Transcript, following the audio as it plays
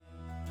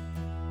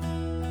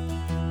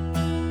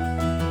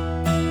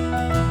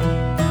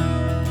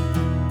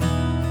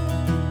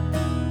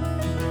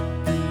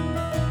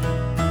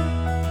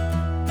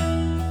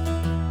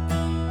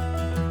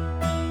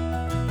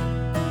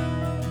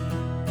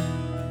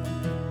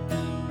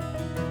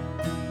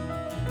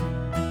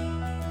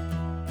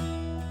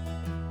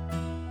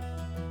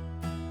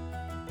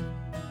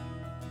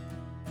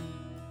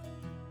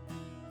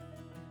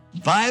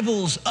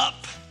Bibles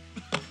up.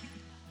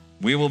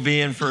 We will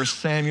be in 1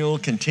 Samuel,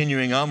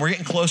 continuing on. We're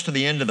getting close to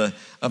the end of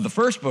the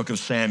first book of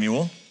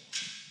Samuel.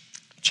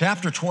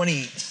 Chapter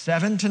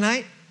 27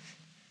 tonight.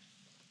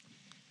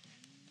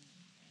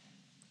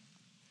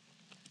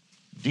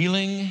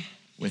 Dealing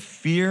with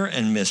fear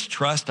and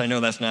mistrust. I know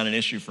that's not an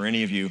issue for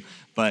any of you,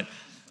 but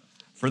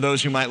for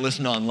those who might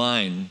listen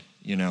online,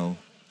 you know,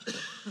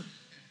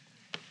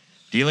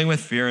 dealing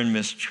with fear and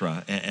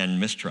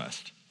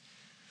mistrust.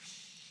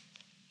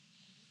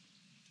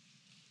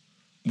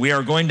 We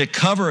are going to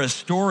cover a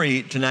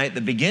story tonight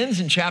that begins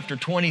in chapter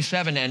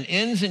 27 and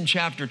ends in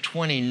chapter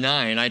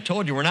 29. I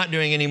told you we're not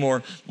doing any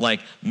more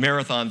like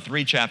marathon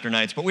 3-chapter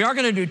nights, but we are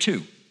going to do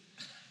 2.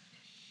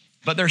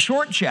 But they're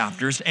short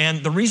chapters,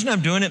 and the reason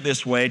I'm doing it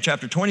this way,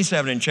 chapter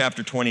 27 and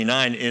chapter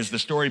 29, is the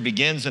story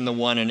begins in the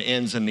one and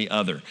ends in the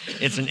other.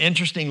 It's an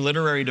interesting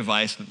literary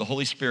device that the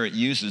Holy Spirit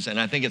uses, and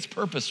I think it's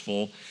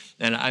purposeful,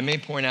 and I may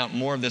point out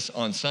more of this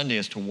on Sunday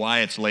as to why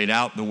it's laid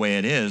out the way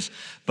it is.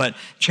 But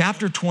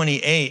chapter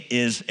 28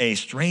 is a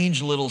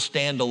strange little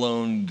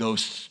standalone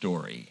ghost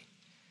story.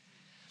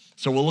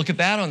 So we'll look at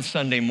that on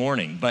Sunday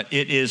morning, but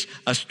it is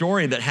a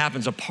story that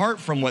happens apart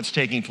from what's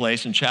taking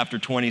place in chapter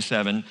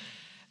 27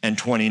 and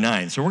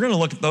 29. So we're going to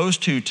look at those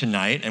 2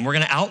 tonight, and we're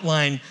going to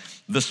outline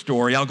the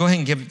story. I'll go ahead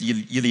and give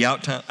you the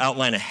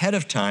outline ahead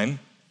of time,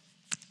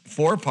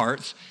 4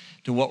 parts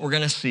to what we're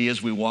going to see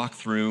as we walk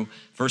through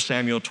 1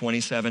 Samuel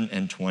 27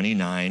 and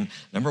 29.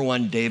 Number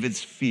 1,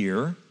 David's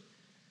fear,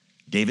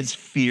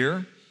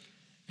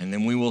 and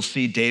then we will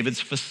see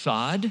David's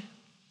facade.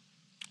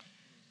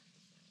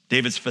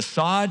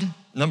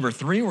 Number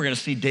 3, we're going to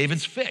see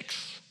David's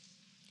fix.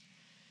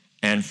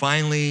 And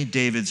finally,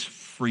 David's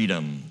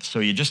freedom. So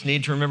you just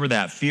need to remember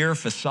that. Fear,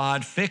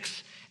 facade,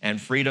 fix, and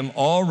freedom,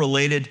 all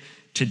related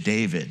to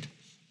David.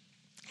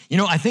 You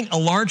know, I think a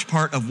large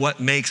part of what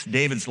makes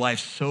David's life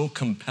so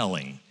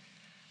compelling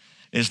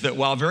is that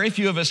while very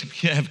few of us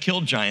have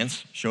killed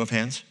giants, show of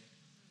hands,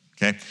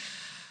 okay,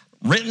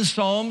 written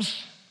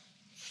psalms,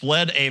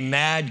 fled a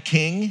mad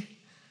king,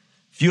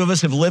 few of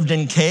us have lived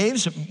in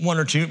caves, 1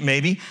 or 2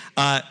 maybe,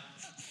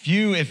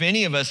 few, if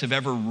any of us, have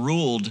ever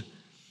ruled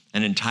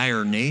an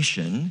entire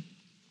nation.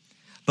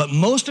 But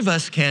most of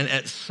us can,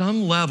 at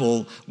some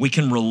level, we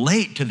can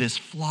relate to this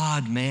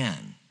flawed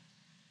man.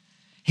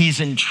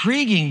 He's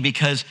intriguing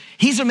because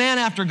he's a man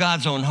after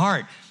God's own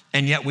heart,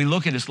 and yet we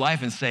look at his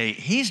life and say,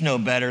 he's no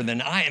better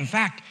than I. In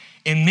fact,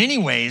 in many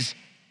ways,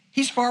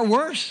 he's far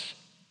worse.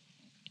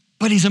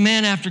 But he's a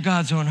man after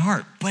God's own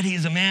heart. But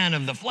he's a man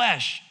of the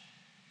flesh,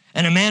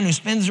 and a man who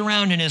spins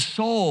around in his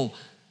soul,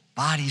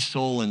 body,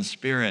 soul, and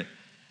spirit.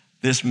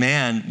 This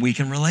man we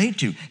can relate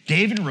to.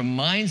 David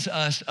reminds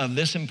us of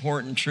this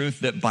important truth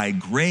that by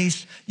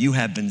grace you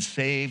have been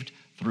saved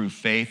through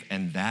faith,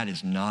 and that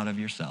is not of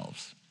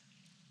yourselves.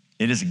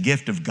 It is a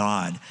gift of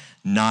God,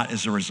 not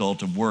as a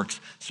result of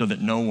works, so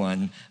that no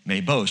one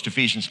may boast.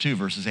 Ephesians 2,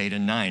 verses 8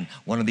 and 9.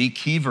 One of the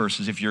key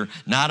verses. If you're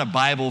not a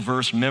Bible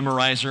verse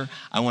memorizer,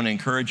 I want to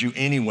encourage you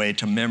anyway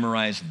to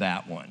memorize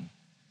that one.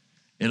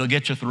 It'll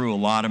get you through a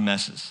lot of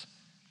messes.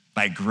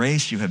 By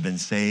grace you have been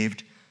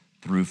saved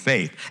through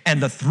faith. And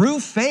the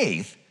through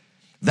faith,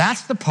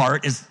 that's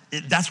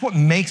what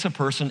makes a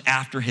person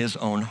after his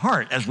own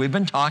heart. As we've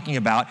been talking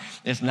about,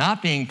 it's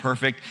not being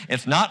perfect.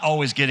 It's not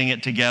always getting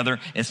it together.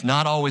 It's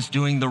not always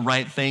doing the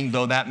right thing,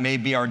 though that may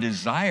be our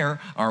desire,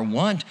 our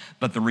want.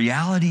 But the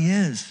reality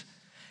is,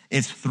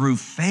 it's through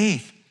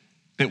faith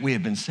that we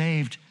have been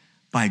saved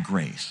by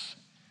grace.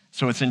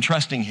 So it's in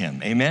trusting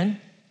him.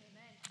 Amen?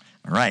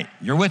 All right,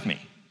 you're with me.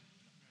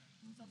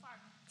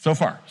 So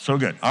far, so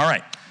good. All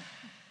right.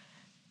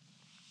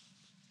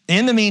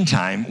 In the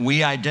meantime,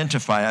 we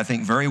identify, I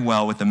think, very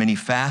well with the many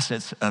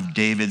facets of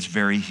David's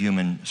very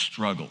human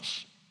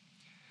struggles.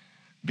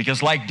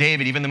 Because like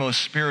David, even the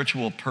most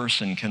spiritual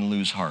person can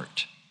lose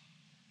heart.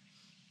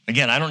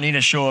 Again, I don't need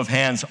a show of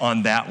hands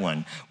on that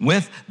one.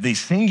 With the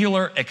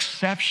singular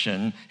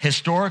exception,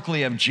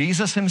 historically, of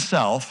Jesus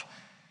himself,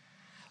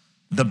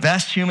 the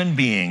best human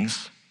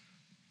beings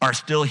are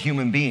still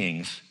human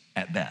beings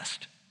at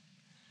best.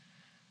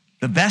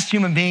 The best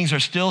human beings are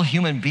still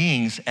human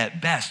beings at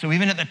best. So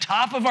even at the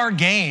top of our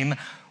game,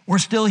 we're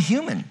still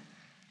human.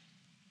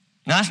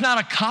 Now, that's not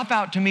a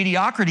cop-out to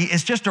mediocrity.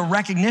 It's just a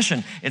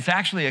recognition. It's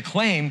actually a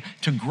claim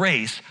to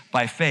grace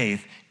by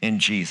faith in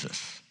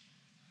Jesus,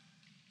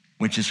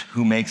 which is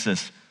who makes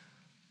us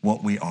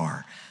what we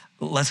are.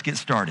 Let's get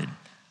started.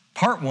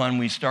 Part 1,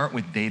 we start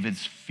with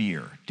David's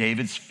fear.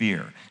 David's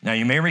fear. Now,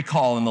 you may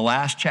recall in the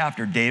last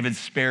chapter, David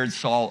spared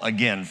Saul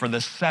again for the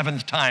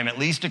 7th time, at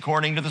least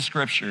according to the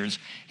scriptures.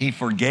 He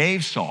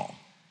forgave Saul.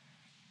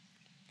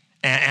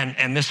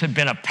 And this had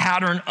been a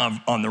pattern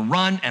on the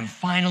run. And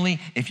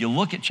finally, if you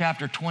look at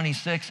chapter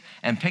 26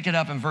 and pick it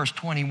up in verse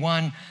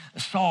 21,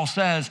 Saul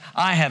says,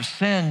 I have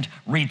sinned,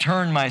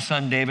 return my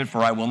son David,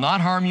 for I will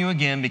not harm you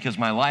again because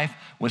my life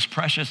was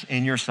precious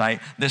in your sight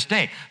this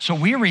day. So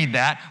we read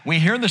that, we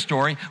hear the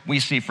story,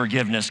 we see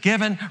forgiveness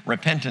given,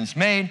 repentance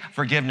made,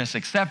 forgiveness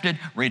accepted,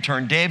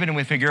 return David, and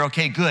we figure,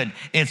 okay, good,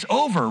 it's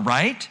over,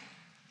 right?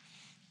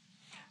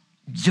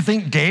 Do you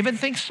think David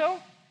thinks so?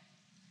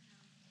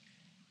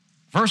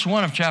 Verse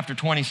 1 of chapter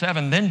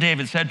 27, then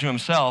David said to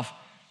himself,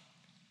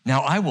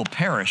 now I will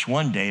perish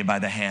one day by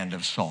the hand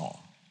of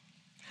Saul.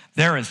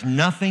 There is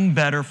nothing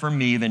better for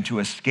me than to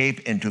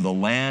escape into the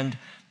land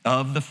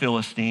of the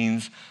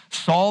Philistines.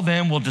 Saul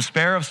then will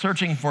despair of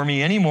searching for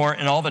me anymore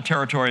in all the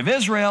territory of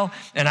Israel,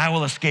 and I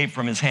will escape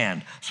from his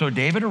hand. So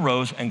David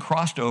arose and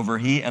crossed over,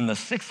 he and the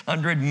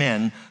 600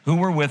 men who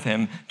were with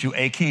him, to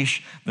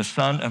Achish, the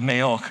son of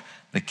Maoch,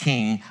 the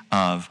king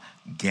of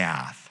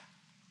Gath.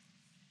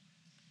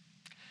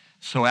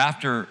 So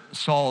after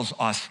Saul's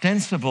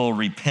ostensible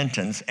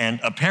repentance and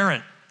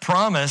apparent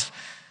promise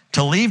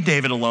to leave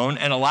David alone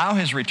and allow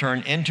his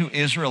return into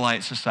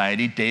Israelite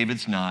society,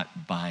 David's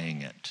not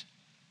buying it.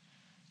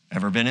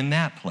 Ever been in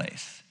that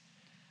place?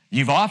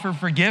 You've offered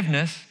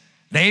forgiveness,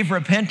 they've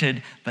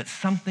repented, but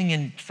something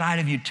inside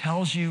of you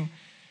tells you,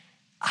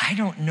 I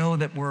don't know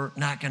that we're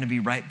not going to be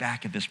right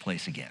back at this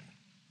place again.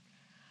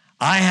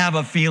 I have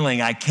a feeling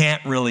I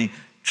can't really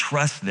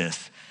trust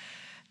this.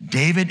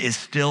 David is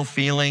still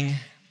feeling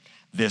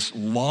this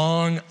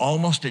long,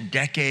 almost a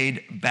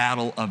decade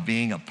battle of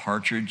being a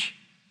partridge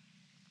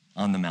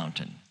on the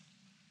mountain.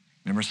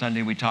 Remember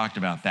Sunday we talked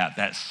about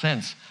that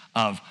sense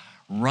of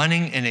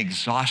running in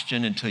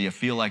exhaustion until you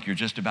feel like you're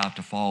just about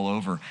to fall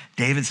over.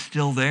 David's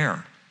still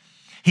there.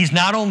 He's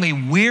not only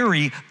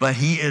weary, but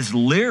he is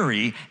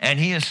leery, and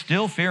he is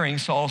still fearing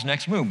Saul's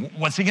next move.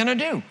 What's he gonna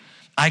do?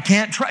 I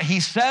can't trust. He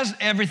says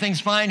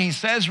everything's fine. He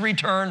says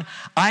return.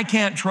 I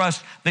can't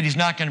trust that he's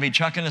not gonna be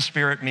chucking a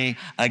spear at me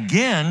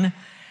again.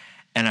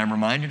 And I'm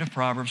reminded of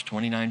Proverbs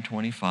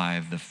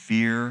 29:25, the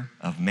fear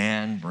of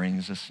man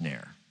brings a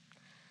snare,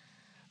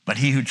 but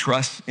he who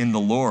trusts in the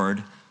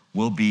Lord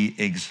will be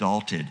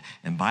exalted.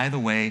 And by the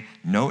way,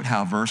 note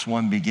how verse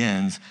 1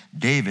 begins,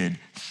 David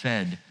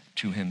said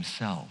to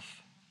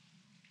himself.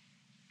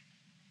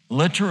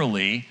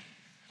 Literally,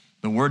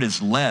 the word is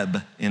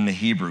leb in the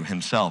Hebrew,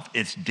 himself.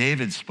 It's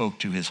David spoke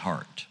to his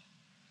heart.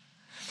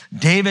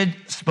 David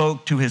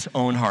spoke to his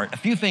own heart. A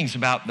few things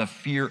about the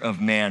fear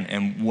of man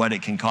and what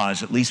it can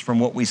cause, at least from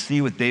what we see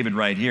with David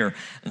right here.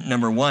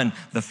 Number one,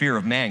 the fear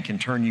of man can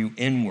turn you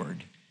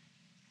inward.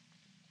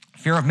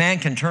 Fear of man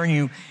can turn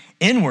you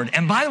inward.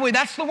 And by the way,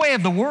 that's the way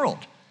of the world.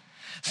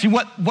 See,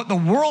 what the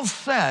world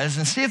says,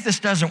 and see if this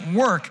doesn't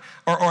work,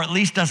 or at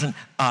least doesn't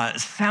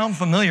sound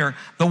familiar,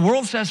 the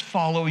world says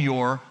follow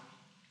your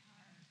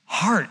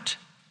heart.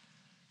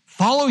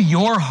 Follow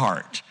your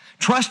heart.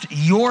 Trust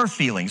your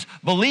feelings.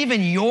 Believe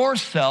in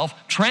yourself.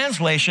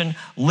 Translation,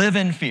 live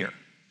in fear.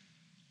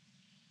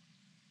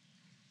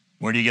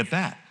 Where do you get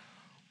that?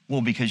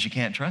 Well, because you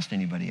can't trust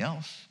anybody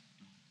else.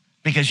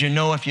 Because you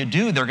know if you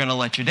do, they're gonna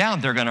let you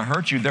down. They're gonna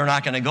hurt you. They're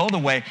not gonna go the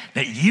way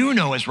that you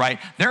know is right.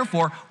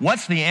 Therefore,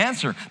 what's the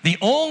answer? The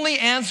only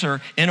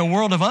answer in a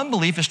world of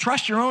unbelief is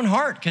trust your own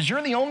heart, because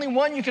you're the only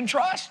one you can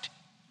trust.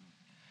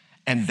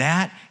 And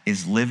that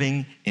is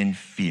living in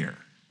fear.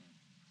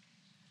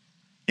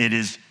 It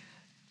is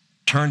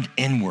turned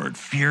inward.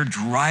 Fear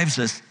drives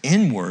us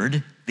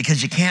inward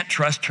because you can't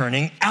trust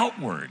turning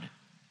outward.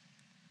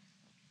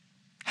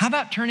 How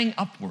about turning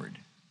upward?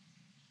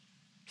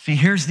 See,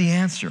 here's the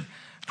answer.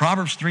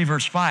 Proverbs 3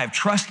 verse 5,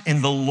 trust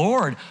in the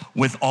Lord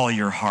with all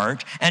your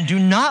heart and do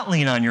not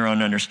lean on your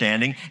own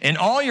understanding. In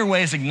all your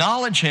ways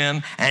acknowledge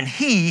him and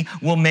he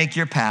will make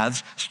your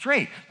paths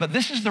straight. But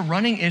this is the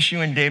running issue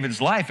in David's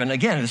life. And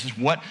again, this is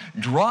what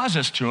draws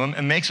us to him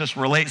and makes us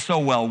relate so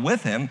well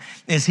with him,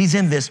 is he's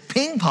in this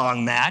ping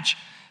pong match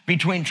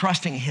between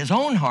trusting his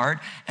own heart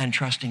and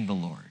trusting the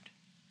Lord.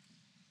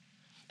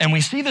 And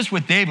we see this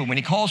with David when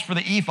he calls for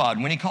the ephod,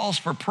 when he calls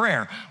for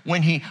prayer,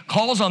 when he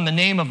calls on the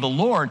name of the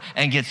Lord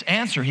and gets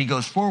answer, he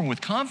goes forward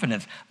with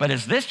confidence. But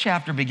as this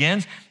chapter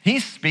begins,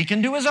 he's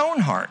speaking to his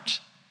own heart.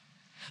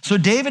 So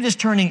David is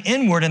turning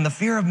inward, and the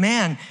fear of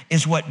man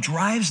is what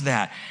drives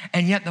that.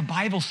 And yet the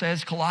Bible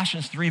says,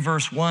 Colossians 3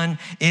 verse 1,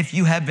 if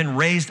you have been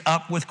raised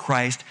up with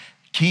Christ,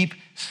 keep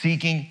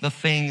seeking the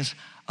things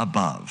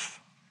above.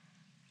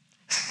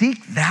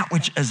 Seek that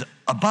which is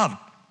above.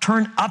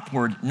 Turn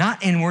upward,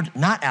 not inward,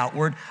 not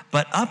outward,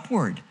 but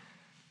upward.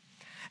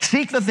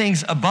 Seek the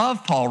things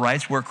above, Paul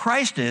writes, where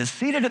Christ is,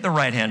 seated at the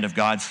right hand of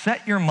God.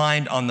 Set your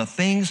mind on the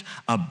things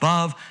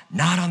above,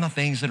 not on the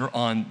things that are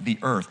on the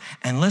earth.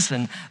 And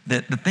listen,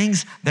 the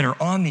things that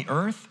are on the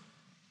earth,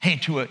 hey,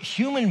 to a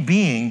human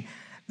being,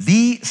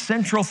 the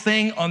central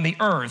thing on the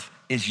earth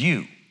is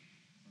you.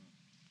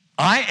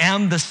 I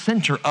am the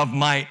center of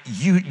my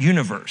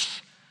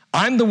universe.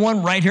 I'm the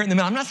one right here in the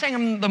middle. I'm not saying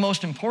I'm the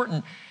most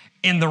important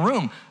in the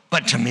room,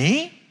 but to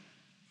me,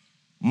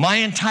 my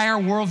entire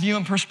worldview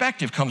and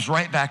perspective comes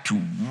right back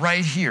to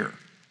right here.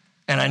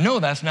 And I know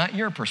that's not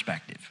your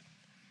perspective.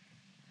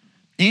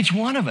 Each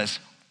one of us,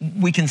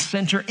 we can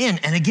center in.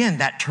 And again,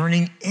 that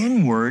turning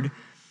inward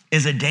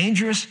is a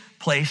dangerous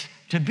place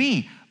to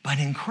be. But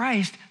in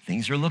Christ,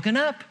 things are looking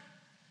up.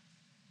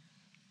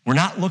 We're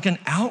not looking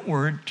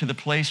outward to the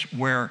place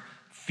where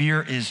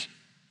fear is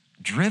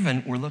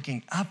driven. We're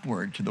looking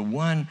upward to the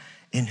one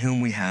in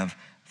whom we have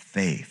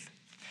faith.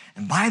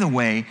 And by the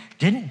way,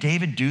 didn't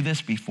David do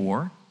this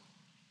before?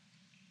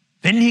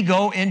 Didn't he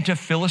go into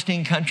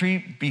Philistine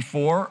country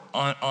before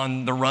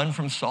on the run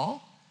from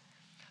Saul?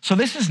 So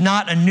this is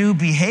not a new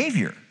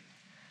behavior.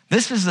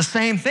 This is the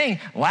same thing.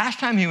 Last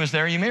time he was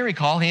there, you may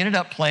recall, he ended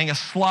up playing a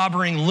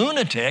slobbering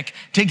lunatic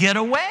to get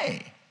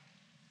away.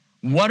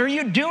 What are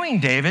you doing,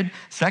 David?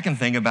 Second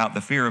thing about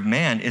the fear of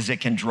man is it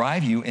can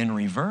drive you in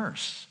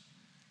reverse.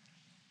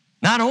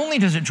 Not only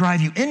does it drive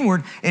you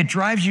inward, it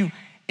drives you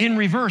in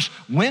reverse.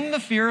 When the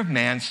fear of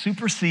man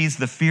supersedes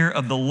the fear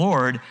of the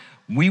Lord,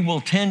 we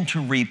will tend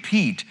to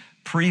repeat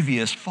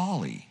previous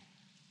folly.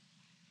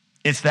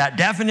 It's that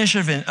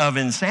definition of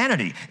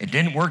insanity. It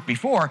didn't work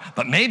before,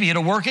 but maybe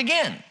it'll work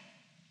again.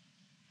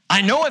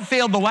 I know it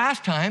failed the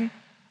last time,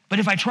 but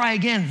if I try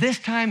again, this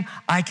time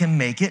I can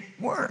make it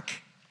work.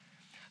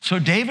 So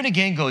David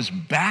again goes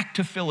back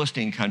to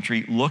Philistine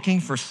country, looking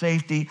for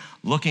safety,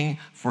 looking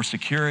for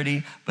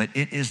security, but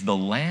it is the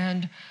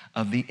land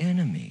of the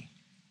enemy.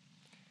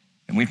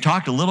 And we've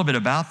talked a little bit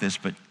about this,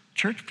 but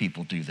church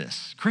people do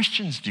this.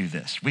 Christians do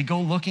this. We go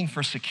looking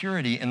for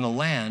security in the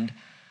land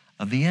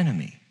of the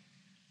enemy.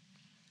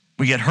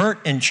 We get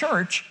hurt in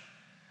church,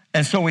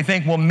 and so we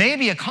think, well,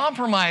 maybe a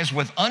compromise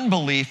with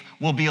unbelief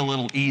will be a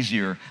little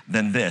easier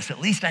than this. At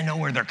least I know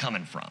where they're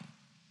coming from.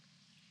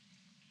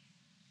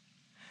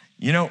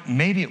 You know,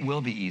 maybe it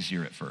will be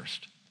easier at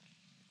first.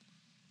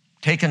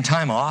 Taking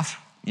time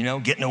off,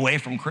 getting away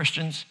from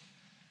Christians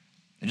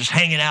and just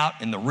hanging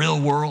out in the real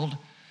world.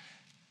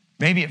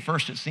 Maybe at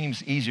first it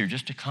seems easier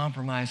just to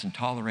compromise and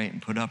tolerate and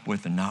put up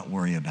with and not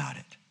worry about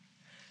it.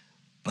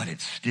 But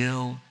it's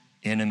still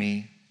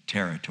enemy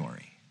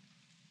territory.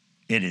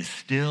 It is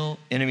still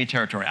enemy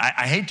territory.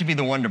 I hate to be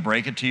the one to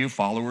break it to you,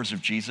 followers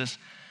of Jesus,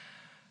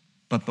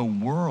 but the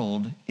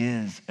world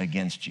is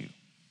against you.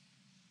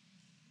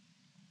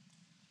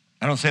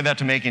 I don't say that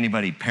to make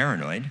anybody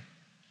paranoid,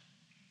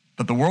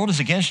 but the world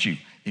is against you.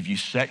 If you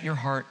set your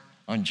heart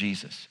on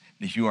Jesus,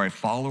 if you are a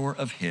follower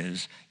of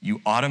his, you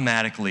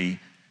automatically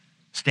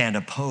stand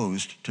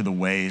opposed to the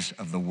ways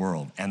of the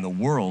world, and the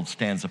world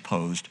stands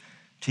opposed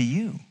to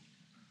you.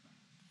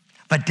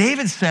 But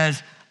David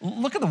says,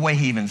 look at the way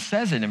he even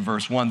says it in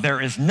verse 1,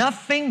 there is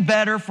nothing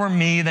better for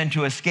me than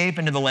to escape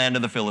into the land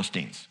of the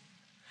Philistines.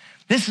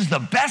 This is the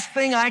best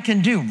thing I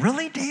can do.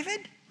 Really,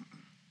 David?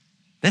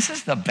 This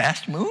is the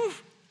best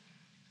move?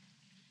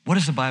 What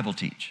does the Bible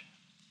teach?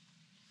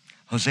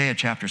 Hosea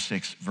chapter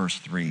 6, verse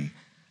 3.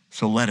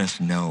 So let us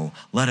know,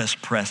 let us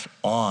press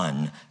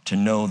on to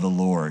know the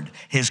Lord.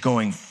 His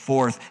going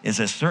forth is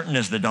as certain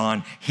as the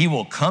dawn. He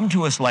will come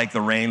to us like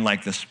the rain,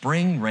 like the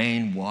spring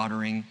rain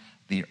watering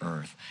the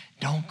earth.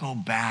 Don't go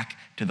back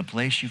to the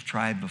place you've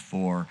tried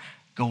before.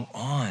 Go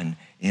on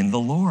in the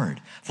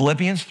Lord.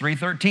 Philippians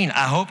 3:13.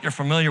 I hope you're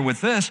familiar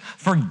with this.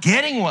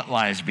 Forgetting what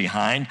lies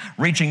behind,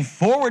 reaching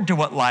forward to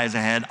what lies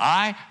ahead,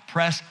 I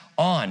press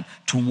on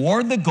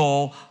toward the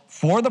goal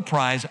for the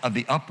prize of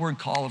the upward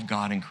call of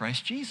God in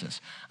Christ Jesus.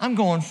 I'm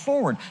going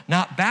forward,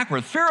 not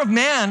backward. Fear of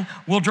man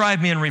will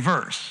drive me in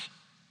reverse,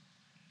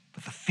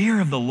 but the fear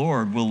of the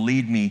Lord will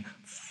lead me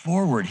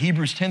forward.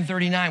 Hebrews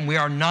 10:39, we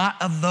are not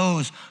of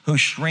those who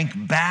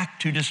shrink back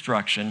to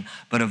destruction,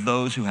 but of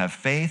those who have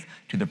faith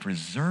to the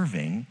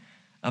preserving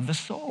of the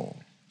soul.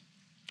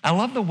 I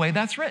love the way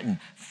that's written.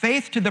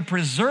 Faith to the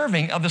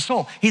preserving of the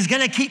soul. He's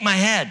gonna keep my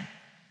head.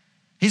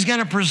 He's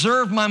gonna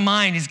preserve my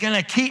mind. He's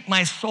gonna keep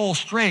my soul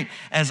straight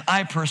as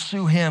I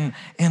pursue him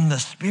in the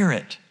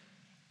Spirit.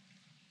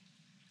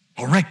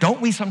 Well, Rick, don't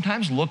we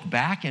sometimes look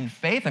back in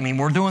faith? I mean,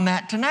 we're doing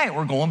that tonight.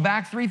 We're going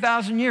back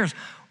 3,000 years.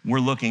 We're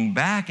looking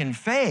back in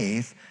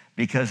faith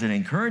because it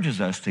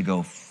encourages us to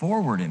go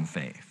forward in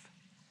faith.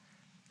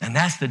 And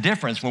that's the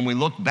difference. When we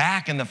look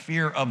back in the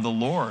fear of the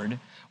Lord,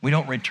 we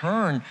don't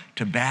return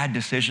to bad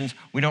decisions.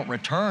 We don't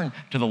return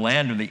to the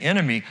land of the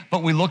enemy,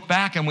 but we look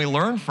back and we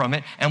learn from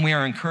it and we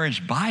are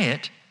encouraged by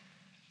it,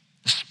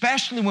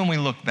 especially when we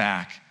look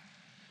back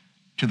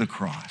to the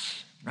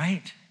cross,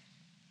 right?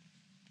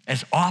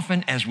 As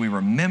often as we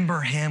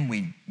remember him,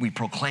 we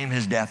proclaim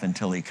his death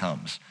until he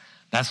comes.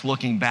 That's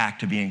looking back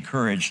to be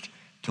encouraged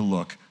to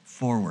look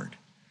forward.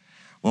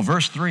 Well,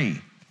 verse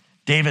 3,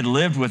 David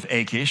lived with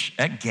Achish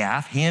at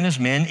Gath, he and his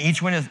men,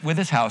 each one with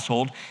his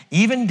household,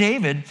 even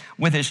David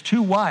with his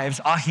two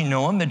wives,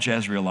 Ahinoam the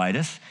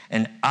Jezreelitess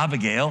and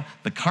Abigail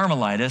the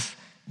Carmelitess,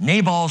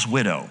 Nabal's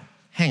widow.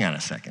 Hang on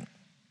a second.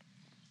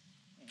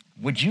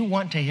 Would you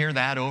want to hear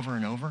that over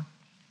and over?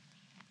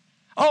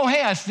 Oh,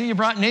 hey, I see you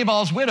brought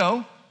Nabal's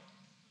widow.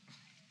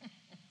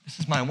 This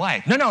is my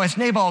wife. No, it's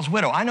Nabal's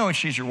widow. I know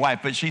she's your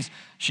wife, but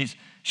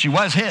she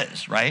was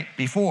his, right,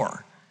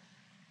 before.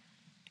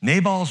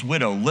 Nabal's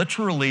widow,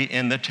 literally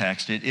in the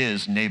text, it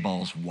is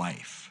Nabal's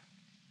wife.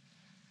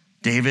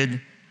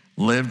 David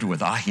lived with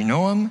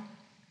Ahinoam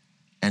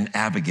and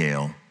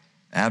Abigail,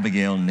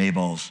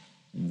 Nabal's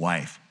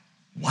wife.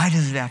 Why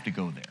does it have to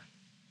go there?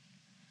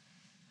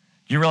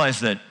 Do you realize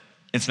that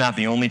it's not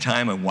the only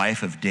time a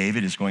wife of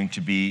David is going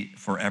to be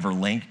forever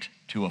linked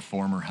to a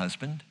former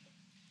husband?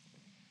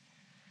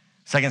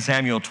 2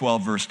 Samuel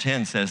 12, verse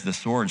 10 says, the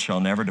sword shall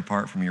never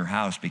depart from your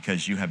house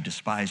because you have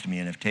despised me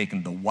and have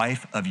taken the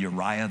wife of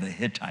Uriah the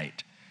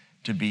Hittite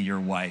to be your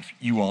wife.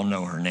 You all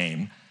know her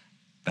name,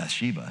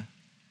 Bathsheba.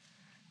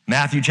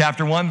 Matthew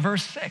chapter 1,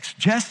 verse 6.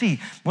 Jesse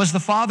was the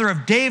father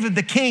of David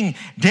the king.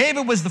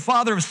 David was the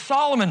father of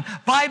Solomon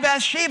by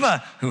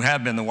Bathsheba, who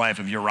had been the wife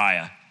of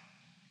Uriah.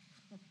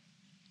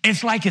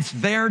 It's like it's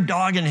there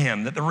dogging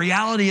him, that the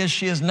reality is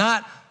she is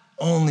not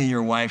only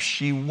your wife,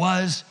 she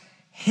was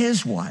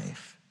his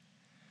wife.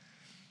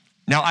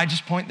 Now, I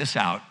just point this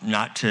out,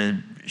 not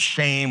to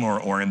shame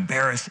or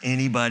embarrass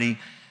anybody,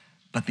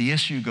 but the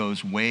issue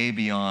goes way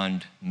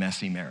beyond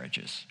messy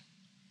marriages.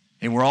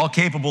 And we're all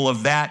capable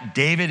of that.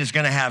 David is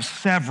going to have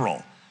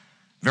several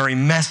very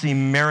messy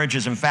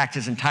marriages. In fact,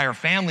 his entire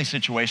family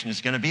situation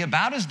is going to be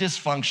about as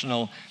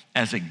dysfunctional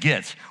as it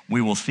gets.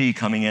 We will see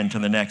coming into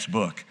the next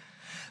book.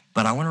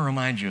 But I want to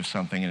remind you of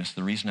something, and it's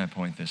the reason I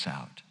point this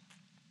out.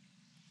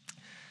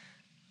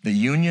 The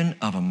union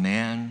of a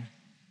man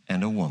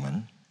and a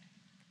woman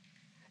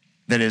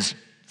that is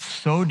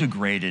so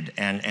degraded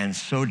and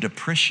so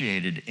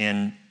depreciated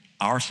in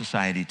our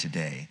society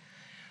today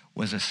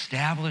was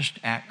established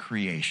at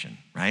creation,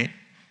 right?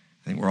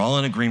 I think we're all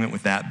in agreement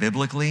with that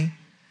biblically.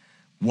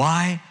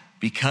 Why?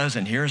 Because,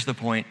 and here's the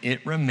point,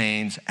 it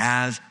remains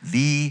as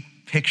the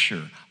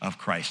picture of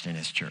Christ and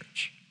his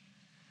church.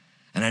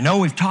 And I know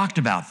we've talked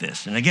about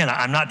this. And again,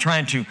 I'm not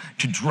trying to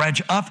dredge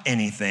up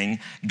anything.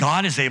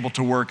 God is able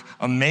to work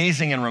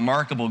amazing and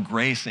remarkable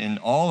grace in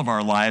all of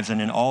our lives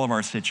and in all of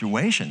our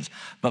situations.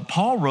 But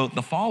Paul wrote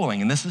the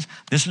following, and this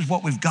is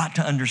what we've got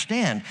to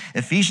understand.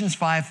 Ephesians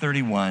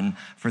 5:31,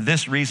 for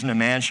this reason a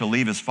man shall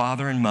leave his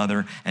father and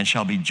mother and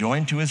shall be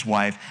joined to his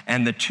wife,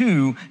 and the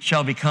two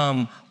shall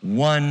become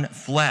one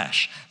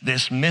flesh.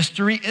 This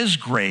mystery is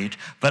great,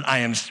 but I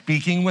am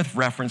speaking with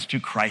reference to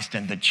Christ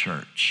and the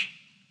church.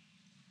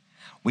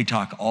 We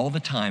talk all the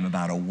time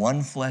about a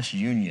one flesh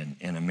union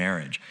in a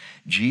marriage.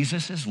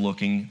 Jesus is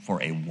looking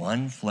for a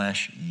one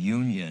flesh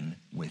union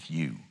with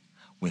you,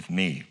 with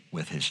me,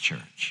 with his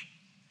church.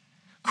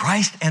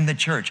 Christ and the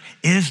church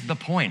is the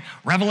point.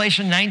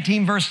 Revelation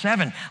 19, verse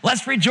 7.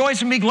 Let's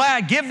rejoice and be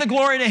glad. Give the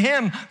glory to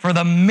him, for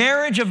the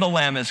marriage of the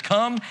Lamb has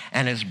come,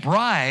 and his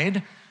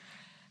bride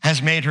has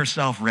made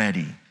herself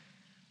ready.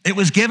 It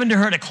was given to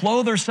her to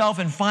clothe herself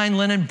in fine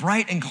linen,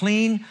 bright and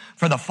clean,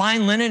 for the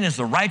fine linen is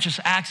the righteous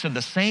acts of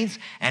the saints.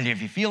 And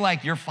if you feel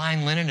like your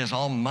fine linen is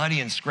all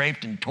muddy and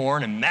scraped and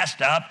torn and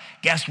messed up,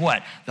 guess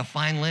what? The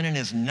fine linen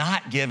is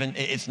not given,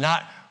 it's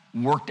not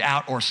worked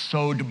out or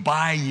sewed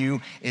by you,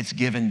 it's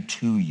given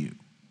to you.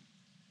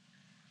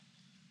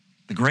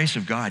 The grace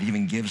of God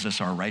even gives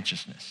us our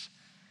righteousness,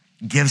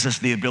 gives us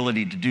the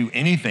ability to do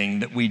anything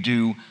that we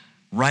do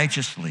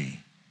righteously.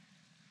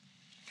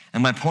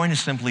 And my point is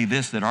simply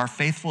this, that our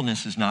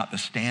faithfulness is not the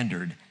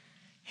standard.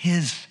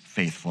 His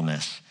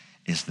faithfulness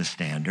is the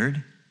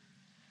standard.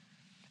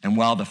 And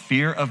while the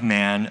fear of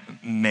man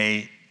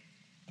may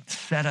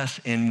set us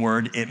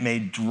inward, it may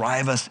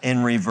drive us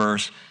in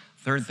reverse.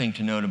 Third thing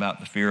to note about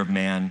the fear of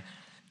man,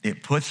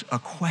 it puts a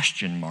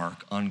question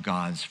mark on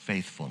God's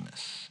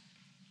faithfulness.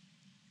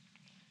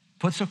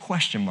 Puts a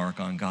question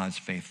mark on God's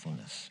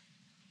faithfulness.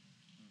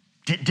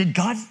 Did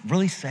God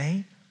really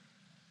say?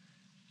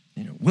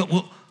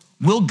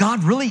 Will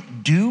God really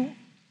do?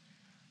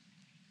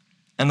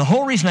 And the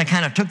whole reason I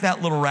kind of took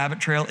that little rabbit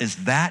trail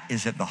is that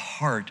is at the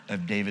heart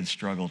of David's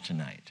struggle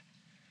tonight.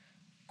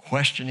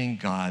 Questioning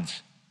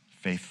God's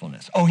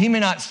faithfulness. Oh, he may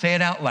not say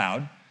it out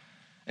loud.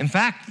 In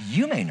fact,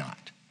 you may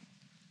not.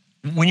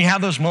 When you have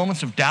those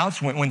moments of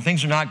doubts, when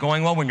things are not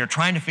going well, when you're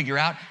trying to figure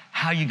out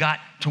how you got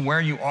to where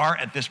you are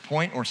at this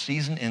point or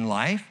season in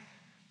life,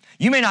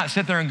 you may not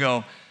sit there and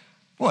go,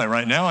 boy,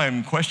 right now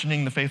I'm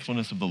questioning the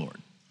faithfulness of the Lord.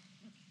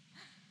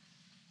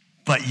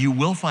 But you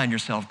will find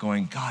yourself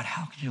going, God,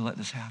 how could you let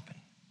this happen?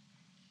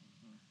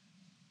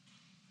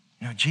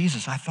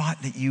 Jesus, I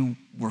thought that you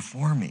were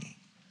for me.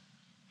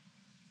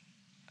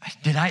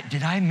 Did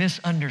I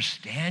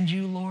misunderstand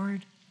you,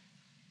 Lord?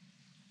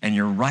 And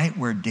you're right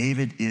where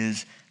David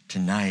is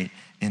tonight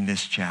in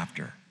this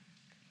chapter.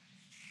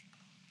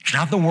 It's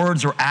not the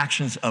words or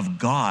actions of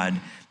God.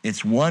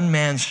 It's one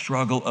man's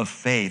struggle of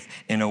faith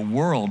in a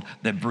world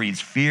that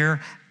breeds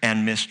fear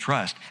and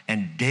mistrust.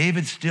 And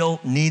David still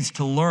needs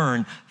to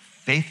learn,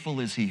 faithful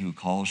is he who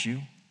calls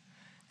you,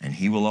 and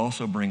he will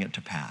also bring it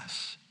to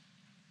pass.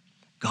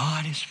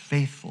 God is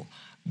faithful.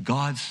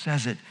 God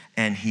says it,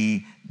 and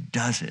he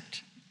does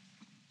it.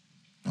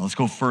 Now let's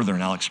go further,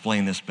 and I'll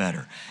explain this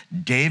better.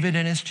 David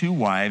and his two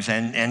wives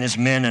and his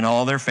men and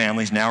all their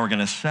families now are going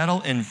to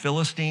settle in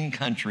Philistine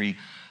country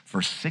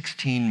for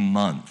 16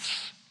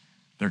 months.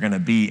 They're going to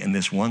be in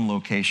this one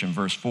location.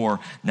 Verse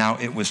 4, now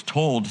it was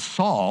told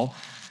Saul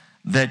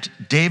that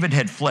David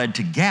had fled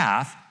to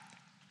Gath,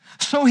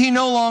 so he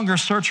no longer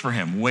searched for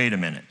him. Wait a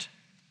minute.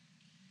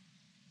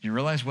 Do you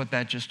realize what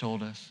that just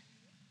told us?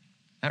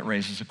 That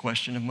raises a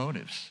question of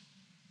motives.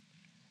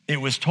 It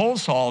was told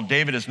Saul,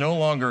 David is no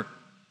longer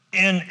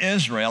in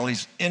Israel,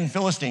 he's in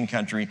Philistine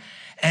country,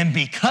 and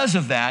because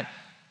of that,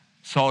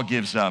 Saul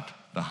gives up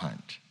the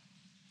hunt.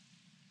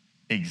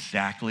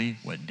 Exactly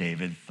what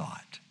David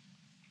thought.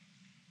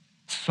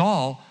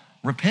 Saul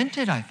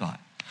repented, I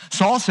thought.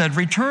 Saul said,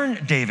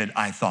 "Return, David,"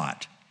 I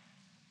thought.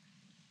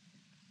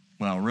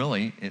 Well,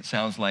 really, it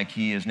sounds like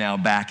he is now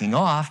backing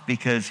off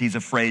because he's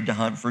afraid to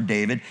hunt for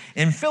David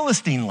in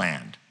Philistine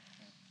land.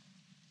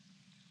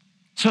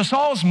 So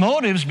Saul's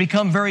motives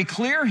become very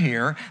clear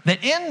here,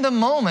 that in the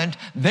moment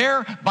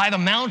there by the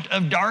mount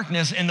of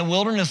darkness in the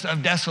wilderness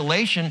of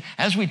desolation,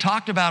 as we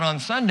talked about on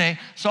Sunday,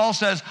 Saul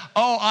says,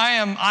 "Oh,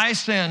 I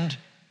sinned.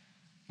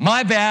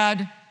 My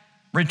bad.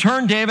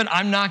 Return, David.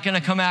 I'm not going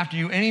to come after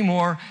you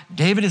anymore."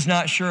 David is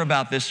not sure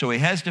about this, so he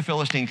heads to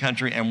Philistine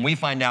country, and we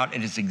find out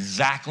it is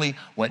exactly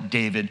what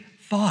David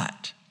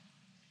thought.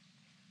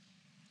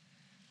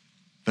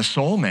 The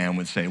soul man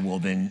would say, well,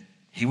 then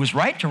he was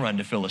right to run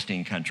to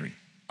Philistine country.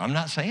 I'm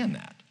not saying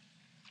that.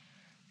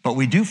 But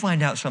we do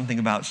find out something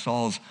about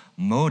Saul's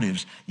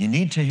motives. You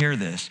need to hear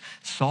this.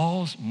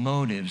 Saul's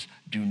motives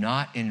do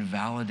not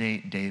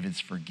invalidate David's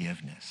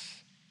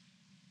forgiveness.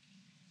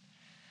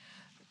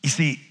 You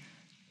see,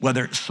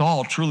 whether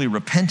Saul truly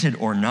repented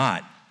or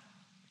not,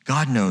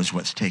 God knows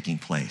what's taking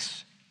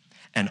place.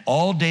 And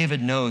all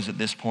David knows at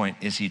this point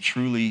is he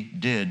truly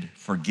did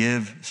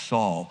forgive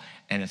Saul,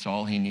 and it's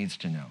all he needs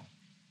to know.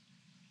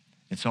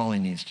 It's all he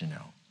needs to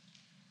know.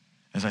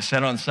 As I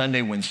said on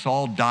Sunday, when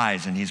Saul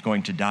dies, and he's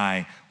going to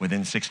die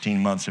within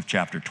 16 months of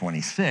chapter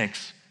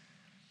 26,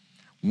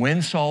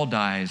 when Saul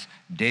dies,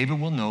 David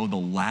will know the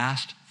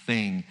last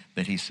thing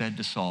that he said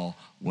to Saul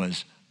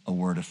was a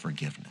word of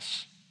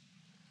forgiveness.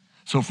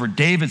 So for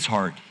David's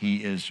heart,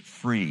 he is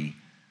free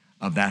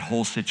of that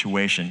whole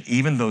situation.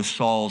 Even though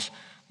Saul's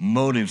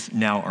motives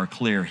now are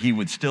clear, he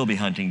would still be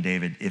hunting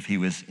David if he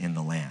was in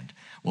the land.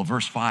 Well,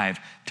 verse 5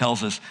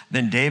 tells us,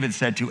 "Then David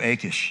said to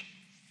Achish,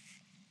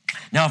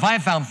 'Now if I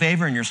have found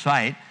favor in your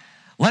sight,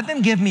 let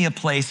them give me a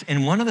place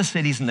in one of the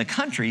cities in the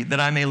country that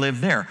I may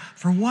live there.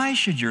 For why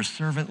should your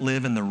servant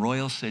live in the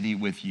royal city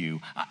with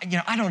you?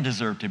 I don't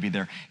deserve to be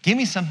there. Give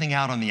me something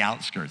out on the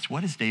outskirts.'"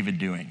 What is David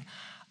doing?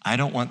 I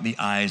don't want the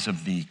eyes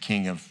of the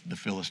king of the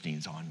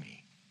Philistines on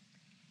me.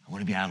 I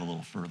want to be out a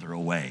little further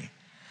away.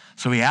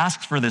 So he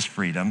asks for this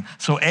freedom.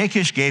 So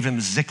Achish gave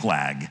him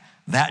Ziklag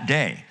that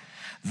day.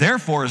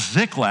 Therefore,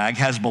 Ziklag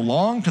has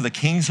belonged to the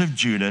kings of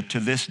Judah to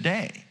this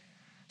day.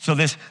 So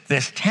this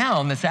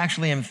town that's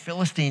actually in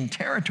Philistine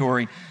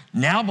territory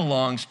now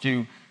belongs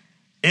to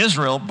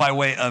Israel by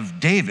way of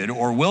David,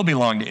 or will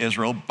belong to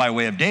Israel by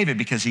way of David,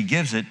 because he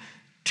gives it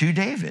to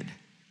David.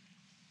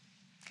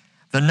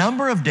 The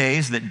number of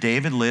days that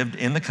David lived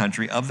in the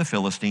country of the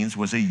Philistines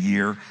was 1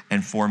 year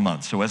and 4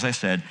 months. So as I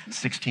said,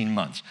 16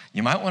 months.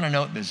 You might want to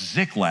note that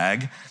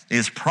Ziklag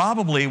is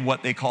probably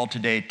what they call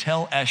today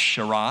Tel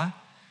Esh-Sharah.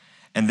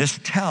 And this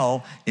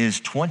Tel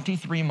is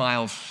 23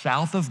 miles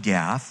south of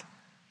Gath.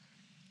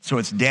 So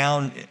it's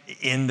down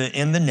in the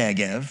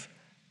Negev,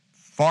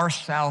 far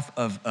south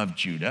of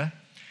Judah.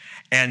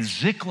 And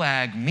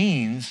Ziklag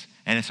means,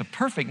 and it's a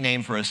perfect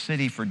name for a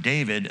city for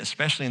David,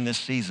 especially in this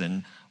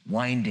season,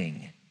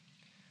 winding.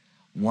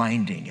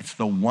 Winding. It's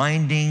the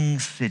winding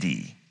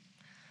city.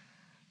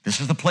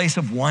 This is the place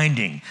of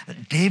winding.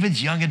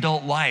 David's young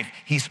adult life,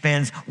 he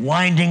spends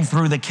winding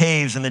through the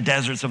caves and the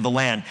deserts of the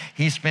land.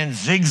 He spends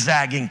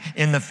zigzagging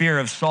in the fear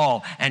of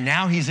Saul, and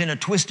now he's in a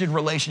twisted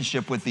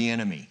relationship with the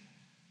enemy.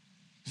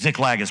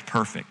 Ziklag is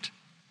perfect.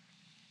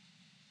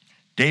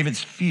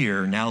 David's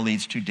fear now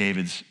leads to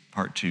David's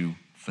part 2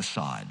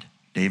 facade.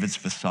 David's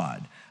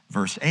facade.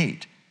 Verse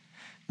 8.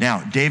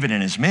 "Now David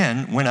and his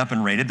men went up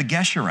and raided the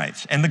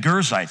Geshurites and the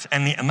Girzites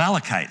and the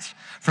Amalekites,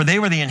 for they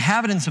were the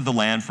inhabitants of the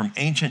land from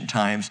ancient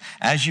times,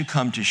 as you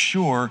come to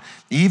Shur,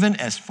 even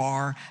as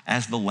far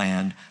as the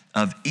land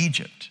of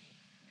Egypt."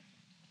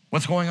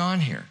 What's going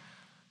on here?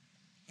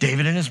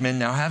 David and his men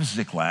now have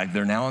Ziklag.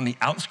 They're now on the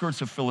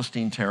outskirts of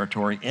Philistine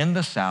territory in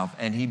the south,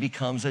 and he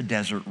becomes a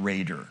desert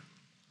raider.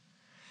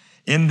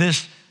 In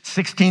this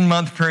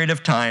 16-month period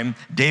of time,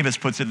 Davis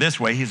puts it this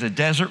way: he's a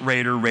desert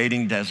raider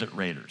raiding desert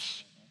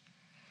raiders.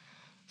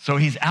 So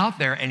he's out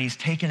there and he's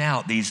taken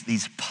out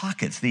these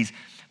pockets, these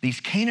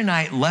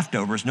Canaanite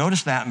leftovers.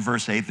 Notice that in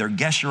verse 8, they're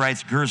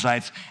Geshurites,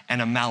 Girzites,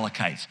 and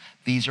Amalekites.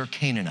 These are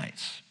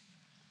Canaanites.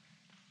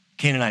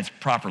 Canaanites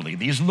properly.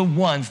 These are the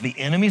ones, the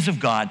enemies of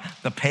God,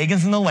 the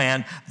pagans in the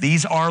land.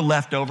 These are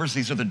leftovers.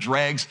 These are the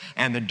dregs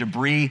and the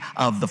debris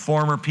of the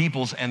former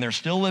peoples, and they're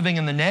still living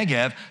in the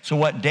Negev. So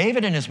what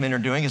David and his men are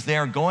doing is they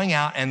are going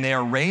out and they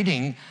are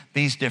raiding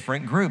these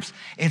different groups.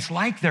 It's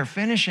like they're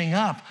finishing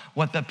up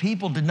what the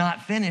people did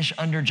not finish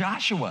under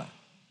Joshua.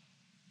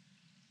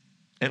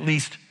 At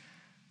least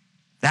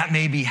that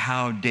may be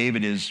how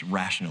David is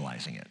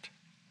rationalizing it.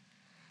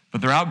 But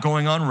they're out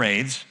going on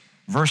raids.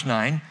 Verse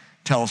 9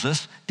 tells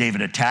us David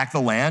attacked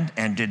the land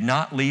and did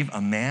not leave a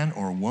man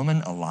or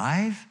woman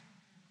alive.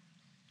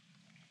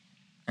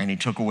 And he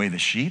took away the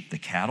sheep, the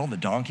cattle, the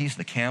donkeys,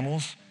 the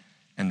camels,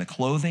 and the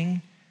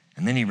clothing.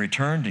 And then he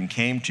returned and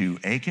came to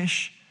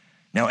Achish.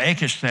 Now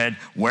Achish said,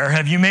 "Where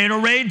have you made a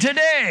raid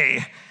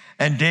today?"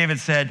 And David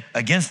said,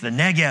 "Against the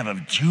Negev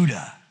of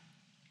Judah,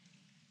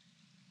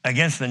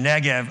 against the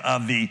Negev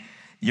of the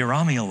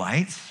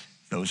Yerahmeelites,"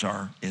 those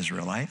are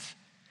Israelites,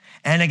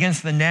 "and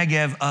against the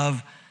Negev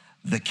of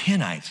the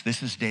Kenites.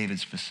 This is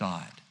David's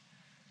facade.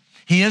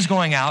 He is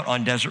going out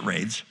on desert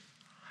raids,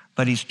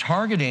 but he's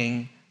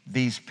targeting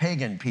these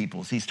pagan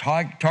peoples. He's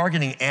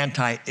targeting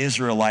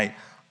anti-Israelite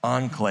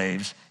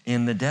enclaves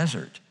in the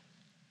desert.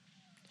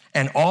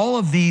 And all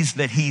of these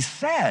that he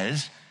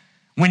says,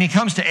 when he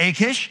comes to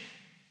Achish,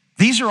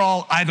 these are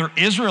all either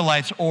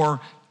Israelites or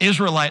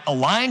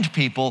Israelite-aligned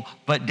people,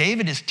 but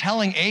David is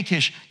telling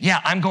Achish, yeah,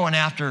 I'm going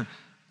after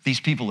these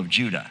people of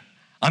Judah.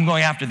 I'm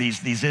going after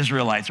these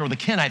Israelites, or the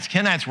Kenites.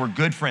 Kenites were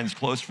good friends,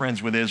 close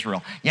friends with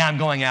Israel. Yeah, I'm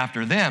going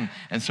after them.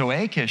 And so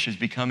Achish is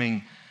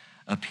becoming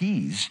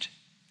appeased.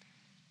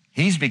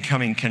 He's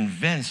becoming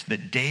convinced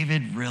that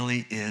David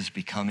really is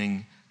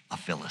becoming a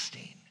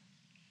Philistine.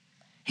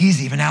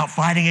 He's even out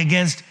fighting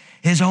against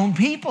his own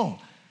people.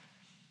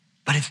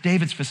 But it's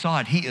David's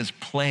facade. He is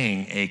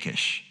playing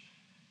Achish.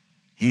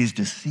 He's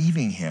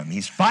deceiving him.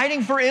 He's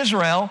fighting for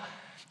Israel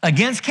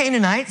against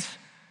Canaanites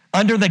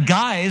under the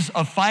guise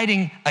of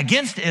fighting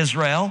against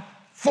Israel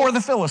for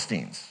the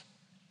Philistines.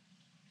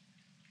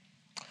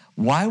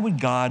 Why would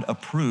God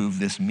approve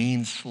this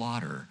mean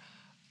slaughter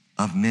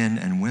of men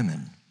and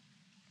women?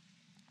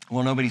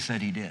 Well, nobody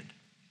said he did.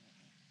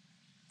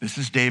 This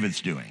is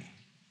David's doing.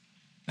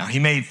 Now, he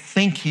may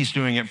think he's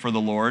doing it for the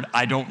Lord.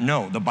 I don't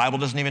know. The Bible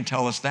doesn't even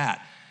tell us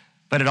that.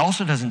 But it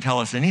also doesn't tell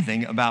us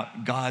anything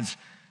about God's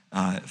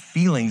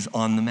feelings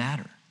on the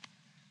matter.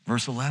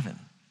 Verse 11.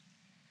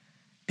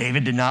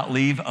 David did not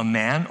leave a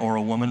man or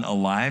a woman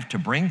alive to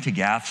bring to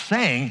Gath,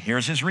 saying,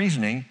 here's his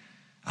reasoning,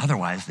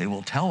 otherwise they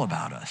will tell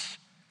about us.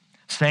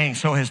 Saying,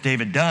 so has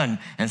David done,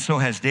 and so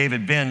has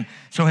been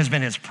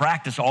his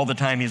practice all the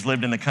time he's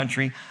lived in the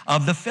country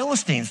of the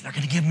Philistines. They're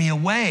gonna give me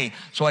away,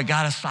 so I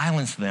gotta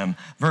silence them.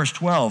 Verse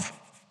 12,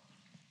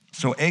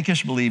 so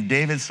Achish believed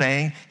David,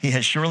 saying, he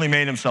has surely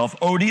made himself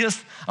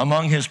odious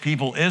among his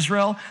people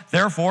Israel,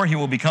 therefore he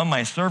will become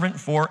my servant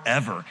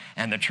forever.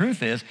 And the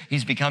truth is,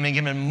 he's becoming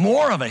even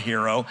more of a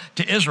hero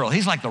to Israel.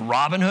 He's like the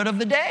Robin Hood of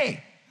the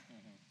day.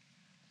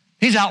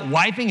 He's out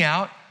wiping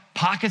out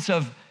pockets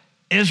of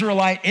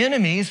Israelite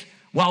enemies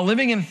while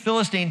living in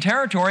Philistine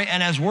territory,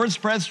 and as word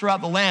spreads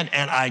throughout the land,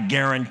 and I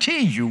guarantee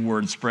you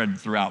word spread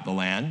throughout the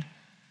land,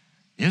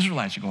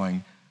 Israelites are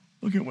going,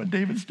 look at what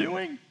David's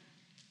doing.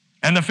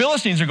 And the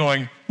Philistines are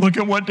going, look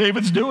at what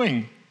David's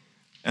doing.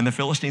 And the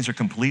Philistines are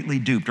completely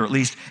duped, or at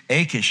least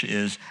Achish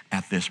is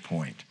at this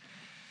point.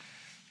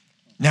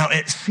 Now,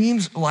 it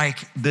seems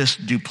like this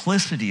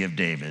duplicity of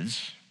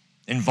David's,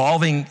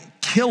 involving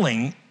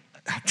killing,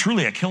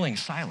 truly a killing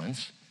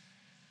silence,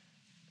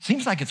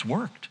 seems like it's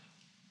worked.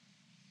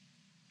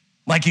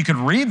 Like you could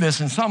read this,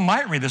 and some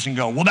might read this and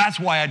go, well, that's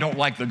why I don't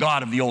like the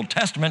God of the Old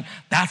Testament.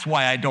 That's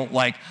why I don't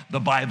like the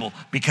Bible,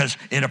 because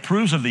it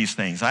approves of these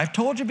things. I've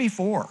told you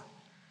before,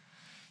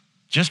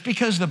 just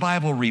because the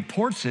Bible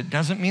reports it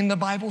doesn't mean the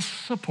Bible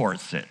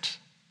supports it.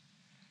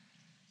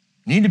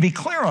 You need to be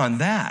clear on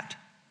that.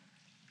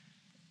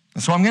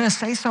 And so I'm going to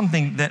say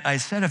something that I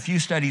said a few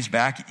studies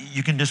back.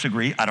 You can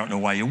disagree. I don't know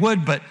why you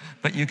would, but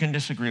you can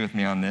disagree with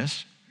me on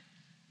this.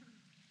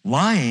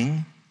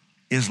 Lying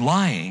is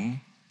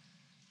lying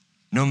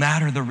no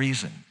matter the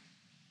reason.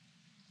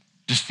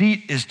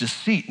 Deceit is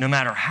deceit no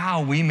matter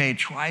how we may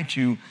try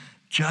to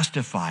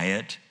justify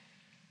it.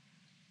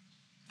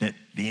 That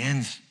the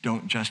ends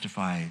don't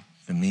justify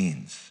the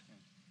means.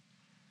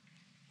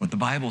 What the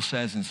Bible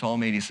says in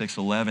Psalm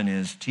 86:11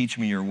 is, teach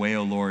me your way,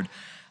 O Lord,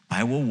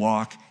 I will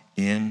walk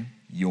in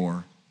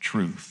your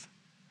truth.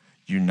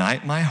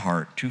 Unite my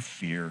heart to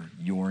fear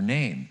your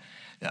name.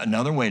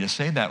 Another way to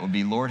say that would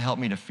be, Lord, help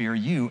me to fear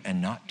you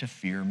and not to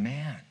fear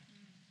man.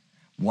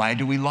 Why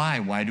do we lie?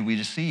 Why do we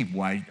deceive?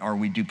 Why are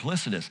we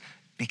duplicitous?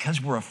 Because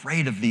we're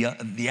afraid of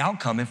the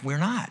outcome if we're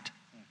not.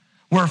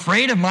 We're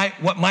afraid of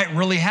what might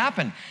really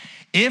happen.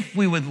 If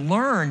we would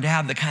learn to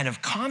have the kind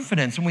of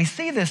confidence, and we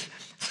see this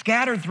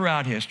scattered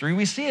throughout history,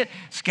 we see it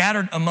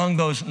scattered among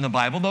those in the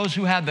Bible, those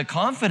who had the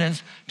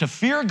confidence to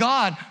fear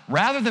God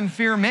rather than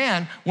fear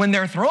man, when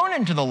they're thrown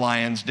into the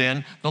lion's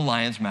den, the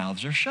lion's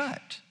mouths are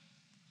shut.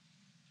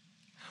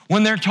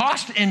 When they're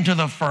tossed into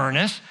the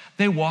furnace,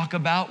 they walk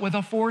about with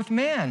a fourth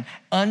man,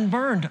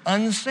 unburned,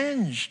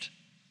 unsinged.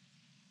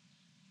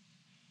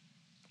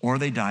 Or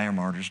they die a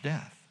martyr's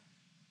death.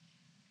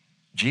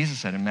 Jesus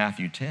said in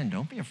Matthew 10,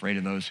 don't be afraid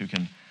of those who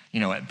can,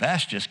 at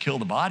best just kill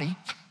the body.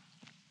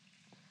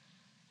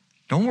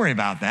 Don't worry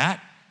about that.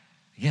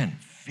 Again,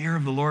 fear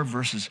of the Lord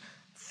versus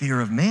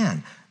fear of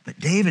man. But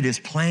David is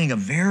playing a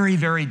very,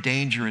 very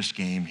dangerous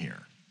game here.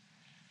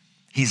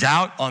 He's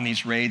out on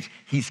these raids.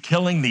 He's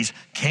killing these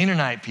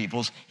Canaanite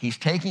peoples. He's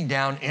taking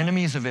down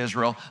enemies of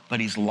Israel,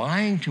 but he's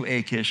lying to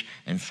Achish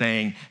and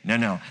saying,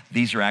 no,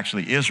 these are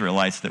actually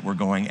Israelites that we're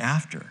going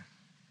after.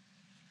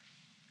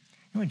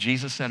 You know what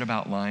Jesus said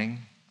about lying?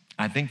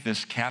 I think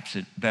this caps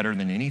it better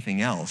than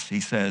anything else. He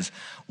says,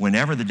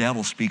 whenever the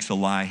devil speaks a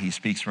lie, he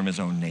speaks from his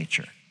own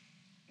nature.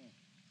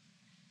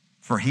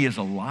 For he is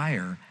a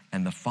liar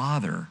and the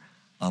father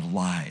of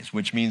lies,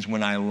 which means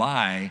when I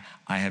lie,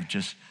 I have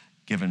just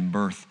given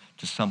birth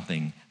to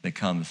something that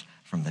comes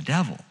from the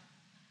devil.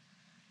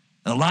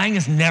 Now, lying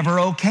is never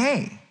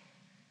okay.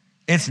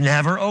 It's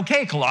never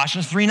okay.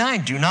 Colossians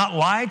 3:9, do not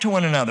lie to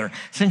one another,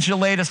 since you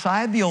laid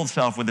aside the old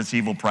self with its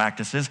evil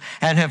practices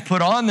and have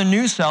put on the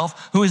new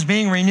self, who is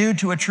being renewed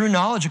to a true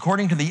knowledge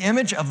according to the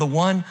image of the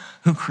one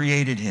who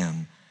created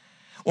him.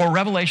 Or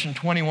Revelation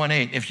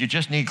 21:8, if you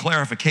just need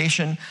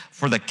clarification,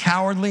 for the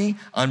cowardly,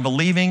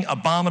 unbelieving,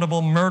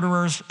 abominable,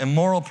 murderers,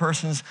 immoral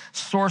persons,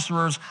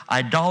 sorcerers,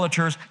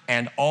 idolaters,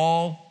 and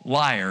all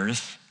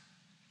liars,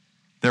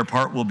 their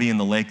part will be in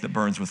the lake that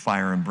burns with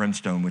fire and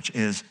brimstone, which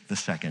is the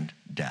second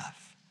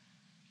death.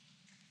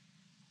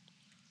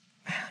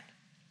 Man,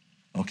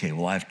 okay,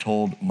 well, I've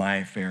told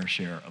my fair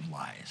share of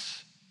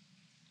lies.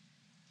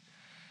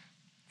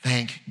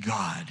 Thank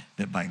God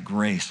that by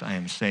grace I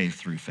am saved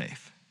through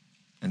faith.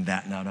 And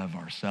that not of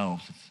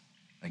ourselves. It's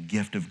a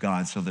gift of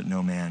God so that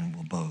no man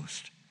will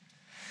boast.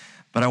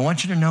 But I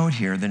want you to note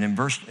here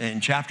that in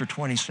chapter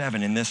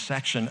 27, in this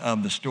section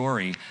of the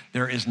story,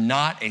 there is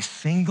not a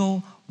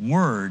single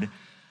word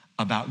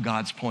about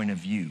God's point of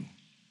view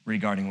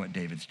regarding what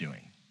David's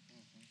doing.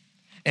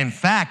 In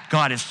fact,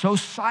 God is so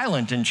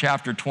silent in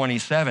chapter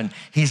 27,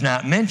 he's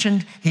not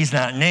mentioned, he's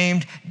not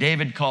named.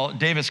 David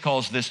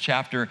calls this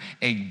chapter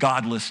a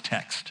godless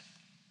text.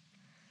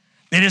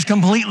 It is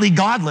completely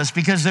godless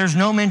because there's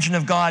no mention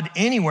of God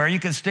anywhere. You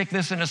could stick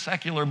this in a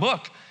secular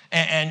book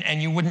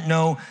and you wouldn't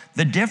know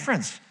the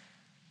difference.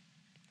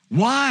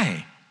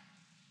 Why?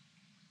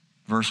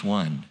 Verse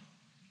 1,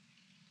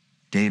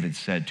 David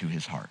said to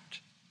his heart.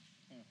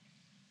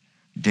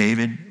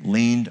 David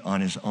leaned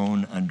on his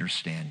own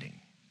understanding.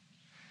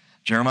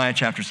 Jeremiah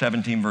chapter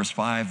 17, verse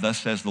 5, thus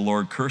says the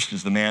Lord, cursed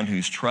is the man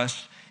whose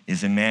trust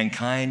is in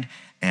mankind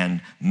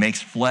and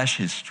makes flesh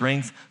his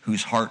strength,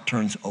 whose heart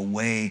turns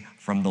away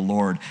from the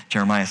Lord.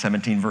 Jeremiah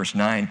 17, verse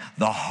 9,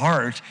 the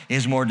heart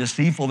is more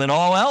deceitful than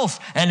all else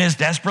and is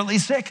desperately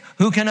sick.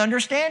 Who can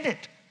understand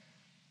it?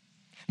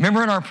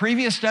 Remember in our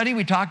previous study,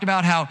 we talked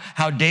about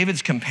how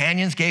David's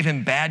companions gave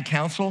him bad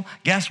counsel.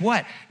 Guess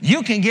what?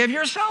 You can give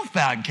yourself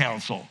bad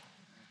counsel.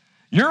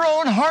 Your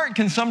own heart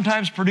can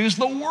sometimes produce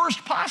the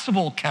worst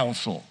possible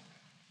counsel.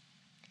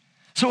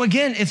 So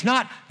again, it's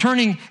not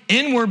turning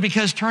inward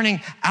because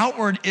turning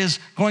outward is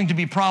going to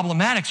be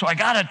problematic. So I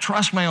got to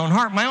trust my own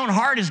heart. My own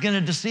heart is going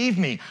to deceive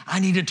me. I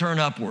need to turn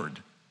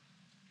upward.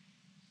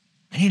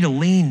 I need to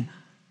lean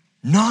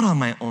not on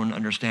my own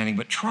understanding,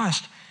 but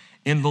trust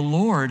in the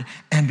Lord.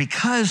 And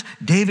because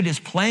David is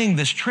playing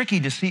this tricky,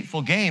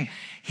 deceitful game,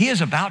 he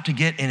is about to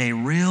get in a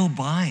real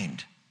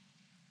bind.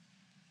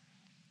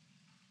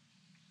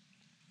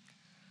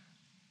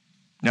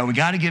 Now, we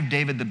got to give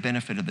David the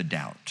benefit of the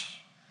doubt.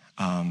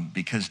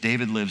 Because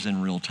David lives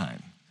in real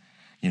time,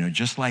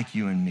 just like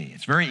you and me.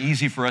 It's very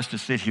easy for us to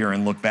sit here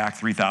and look back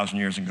 3,000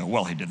 years and go,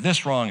 well, he did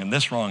this wrong and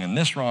this wrong and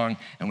this wrong,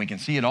 and we can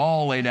see it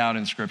all laid out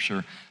in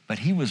Scripture, but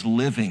he was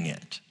living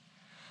it.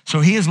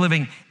 So he is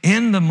living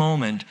in the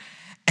moment,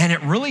 and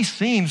it really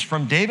seems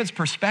from David's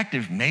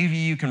perspective, maybe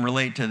you can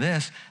relate to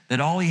this,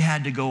 that all he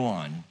had to go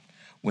on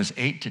was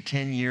 8 to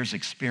 10 years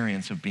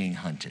experience of being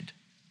hunted.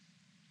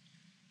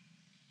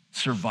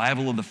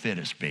 Survival of the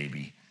fittest,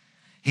 baby.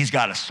 He's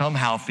got to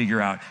somehow figure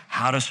out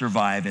how to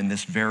survive in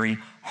this very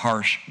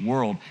harsh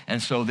world.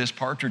 And so this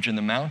partridge in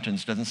the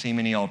mountains doesn't see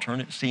any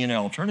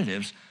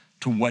alternatives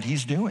to what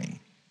he's doing.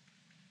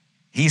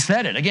 He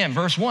said it, again,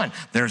 verse 1,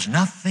 there's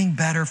nothing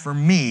better for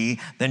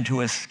me than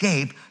to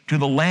escape to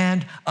the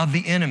land of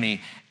the enemy.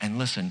 And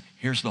listen,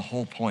 here's the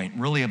whole point,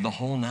 really, of the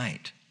whole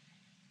night.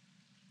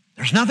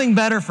 There's nothing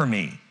better for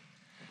me.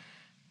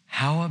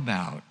 How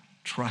about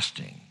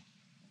trusting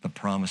the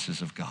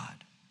promises of God?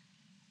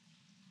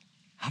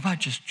 How about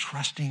just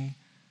trusting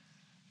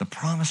the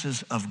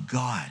promises of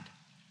God?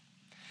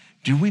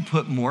 Do we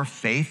put more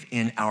faith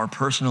in our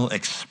personal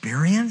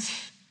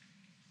experience,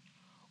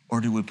 or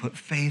do we put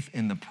faith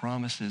in the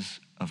promises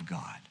of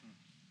God?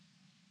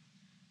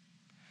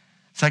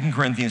 2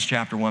 Corinthians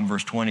chapter 1,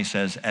 verse 20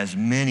 says, as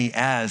many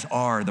as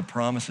are the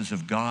promises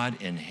of God,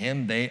 in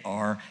him they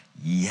are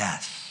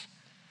yes.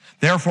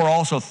 Therefore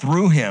also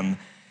through him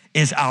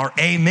is our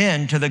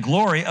amen to the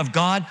glory of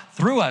God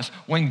through us.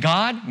 When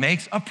God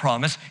makes a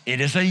promise,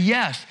 it is a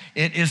yes.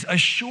 It is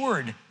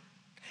assured.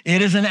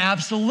 It is an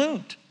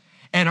absolute.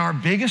 And our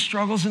biggest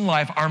struggles in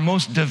life, our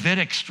most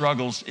Davidic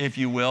struggles, if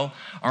you will,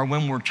 are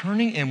when we're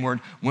turning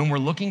inward, when we're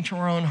looking to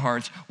our own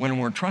hearts, when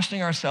we're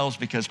trusting ourselves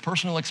because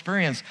personal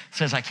experience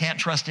says I can't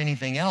trust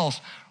anything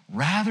else,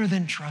 rather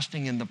than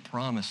trusting in the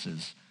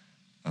promises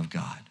of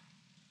God.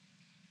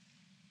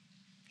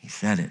 He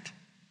said it.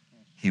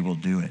 He will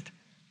do it.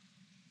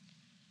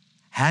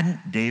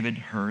 Hadn't David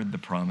heard the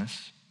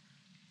promise?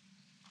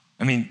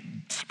 I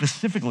mean,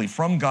 specifically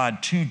from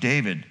God to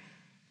David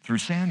through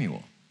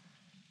Samuel.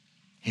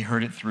 He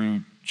heard it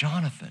through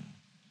Jonathan.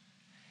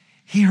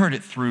 He heard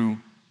it through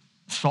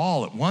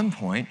Saul at one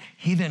point.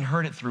 He then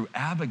heard it through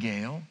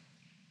Abigail.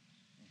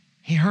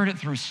 He heard it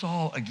through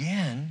Saul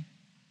again.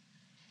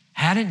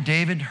 Hadn't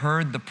David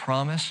heard the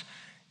promise,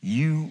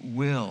 you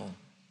will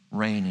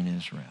reign in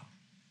Israel.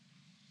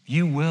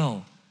 You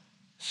will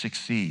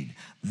succeed.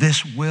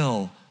 This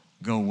will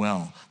go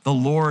well. The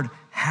Lord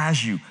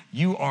has you.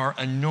 You are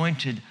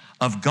anointed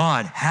of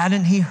God,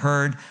 hadn't he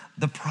heard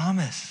the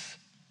promise?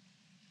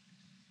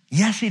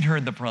 Yes, he'd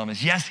heard the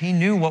promise. Yes, he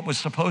knew what was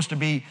supposed to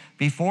be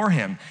before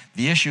him.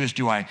 The issue is,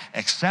 do I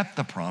accept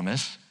the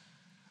promise,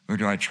 or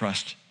do I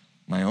trust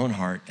my own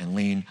heart and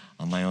lean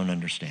on my own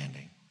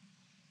understanding?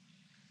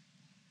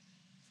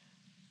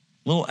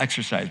 A little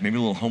exercise, maybe a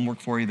little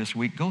homework for you this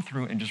week. Go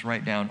through and just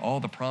write down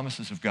all the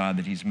promises of God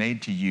that he's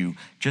made to you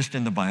just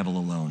in the Bible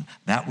alone,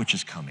 that which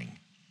is coming.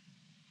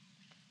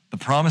 The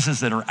promises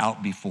that are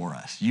out before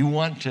us. You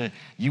want to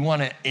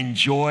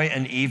enjoy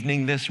an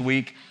evening this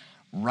week?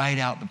 Write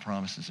out the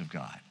promises of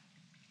God.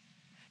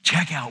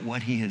 Check out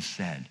what he has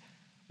said,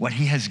 what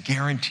he has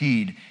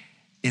guaranteed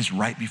is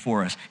right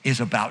before us,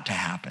 is about to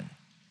happen.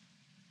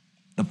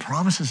 The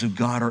promises of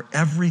God are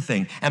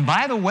everything. And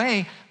by the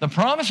way, the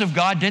promise of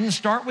God didn't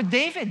start with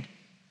David.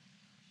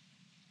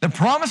 The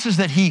promises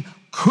that he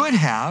could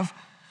have,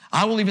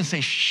 I will even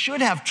say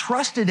should have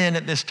trusted in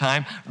at this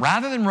time,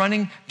 rather than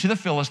running to the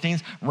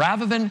Philistines,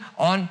 rather than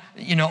on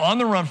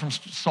the run from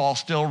Saul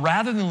still,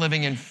 rather than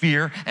living in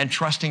fear and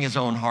trusting his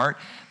own heart,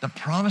 the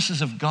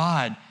promises of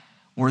God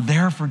were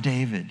there for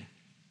David.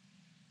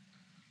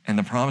 And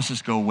the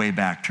promises go way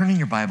back. Turning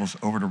your Bibles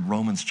over to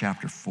Romans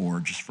chapter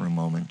 4 just for a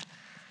moment.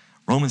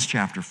 Romans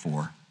chapter 4.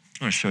 I'm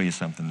going to show you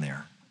something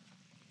there.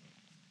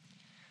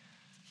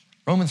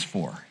 Romans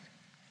 4.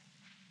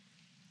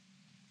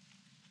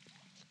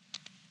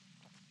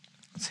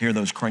 Let's hear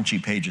those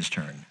crunchy pages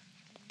turn.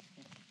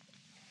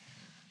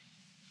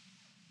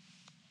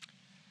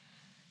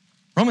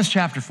 Romans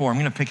chapter 4, I'm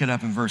going to pick it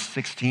up in verse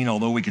 16,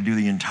 although we could do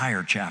the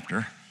entire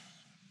chapter.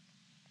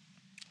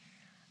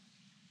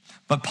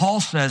 But Paul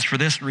says, for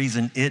this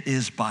reason, it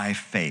is by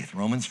faith.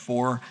 Romans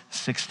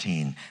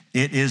 4:16.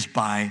 It is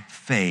by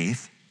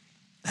faith,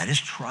 that is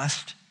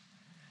trust,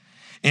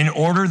 in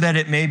order that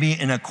it may be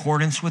in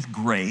accordance with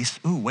grace.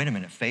 Ooh, wait a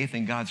minute, faith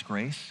in God's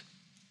grace?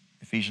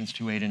 Ephesians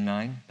 2:8 and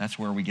 9, that's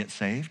where we get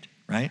saved,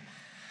 right?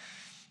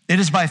 It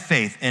is by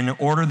faith, in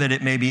order that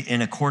it may be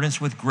in accordance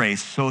with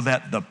grace, so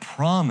that the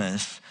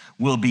promise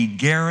will be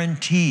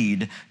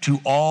guaranteed to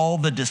all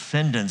the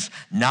descendants,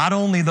 not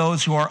only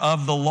those who are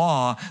of the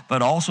law,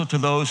 but also to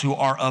those who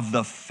are of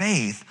the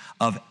faith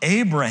of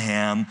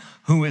Abraham,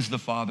 who is the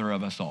father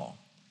of us all.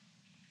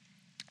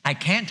 I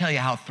can't tell you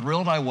how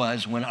thrilled I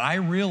was when I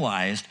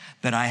realized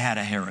that I had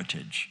a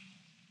heritage.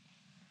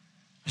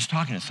 I was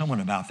talking to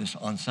someone about this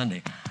on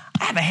Sunday.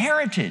 I have a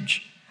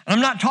heritage. And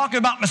I'm not talking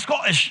about my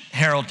Scottish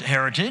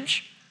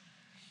heritage,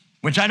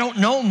 which I don't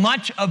know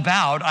much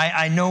about.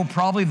 I know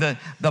probably the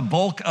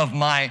bulk of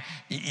my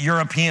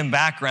European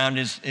background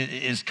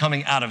is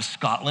coming out of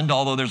Scotland,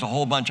 although there's a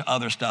whole bunch of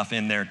other stuff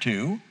in there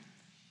too.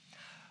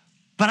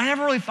 But I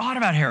never really thought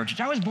about heritage.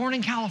 I was born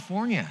in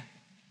California.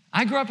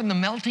 I grew up in the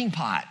melting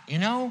pot,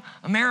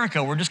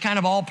 America. We're just kind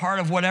of all part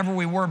of whatever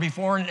we were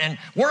before, and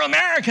we're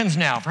Americans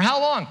now. For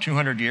how long?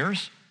 200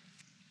 years.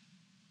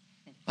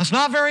 That's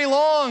not very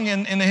long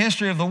in the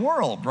history of the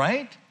world,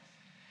 right?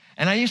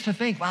 And I used to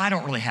think, well, I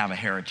don't really have a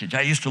heritage.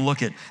 I used to look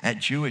at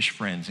Jewish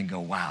friends and go,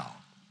 wow,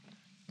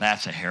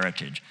 that's a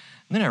heritage.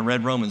 And then I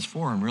read Romans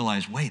 4 and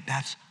realized, wait,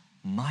 that's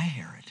my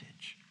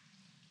heritage.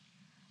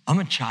 I'm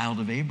a child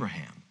of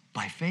Abraham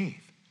by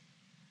faith.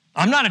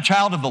 I'm not a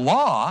child of the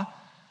law,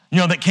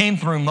 that came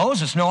through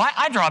Moses. No,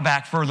 I draw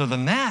back further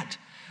than that.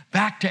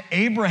 Back to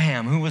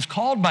Abraham, who was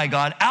called by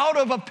God out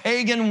of a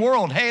pagan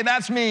world. Hey,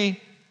 that's me.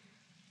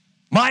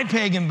 My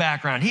pagan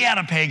background. He had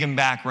a pagan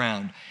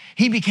background.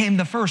 He became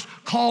the first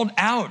called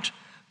out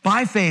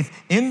by faith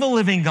in the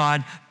living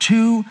God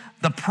to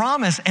the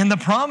promise. And the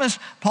promise,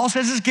 Paul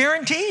says, is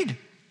guaranteed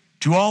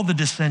to all the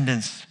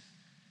descendants.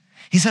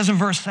 He says in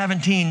verse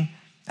 17,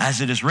 as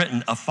it is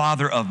written, a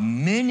father of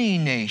many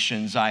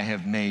nations I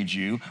have made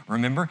you.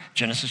 Remember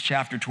Genesis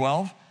chapter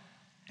 12?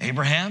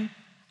 Abraham,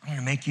 I'm going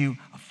to make you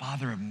a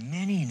father of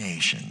many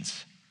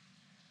nations.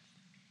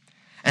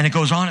 And it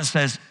goes on, it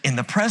says, in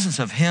the presence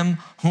of him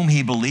whom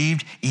he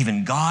believed,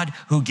 even God,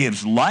 who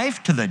gives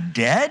life to the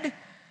dead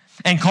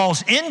and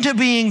calls into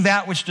being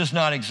that which does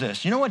not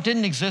exist. You know what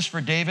didn't exist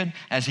for David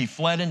as he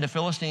fled into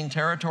Philistine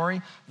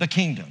territory? The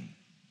kingdom.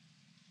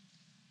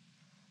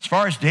 As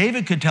far as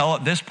David could tell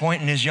at this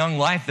point in his young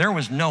life, there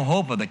was no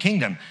hope of the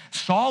kingdom.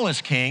 Saul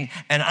is king,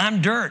 and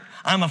I'm dirt.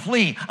 I'm a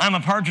flea. I'm a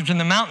partridge in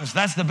the mountains.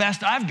 That's the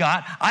best I've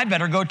got. I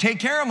better go take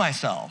care of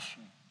myself.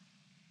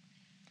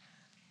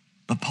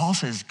 But Paul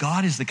says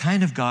God is the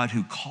kind of God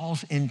who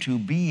calls into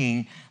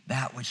being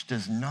that which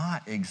does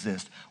not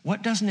exist.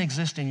 What doesn't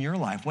exist in your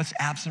life? What's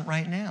absent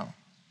right now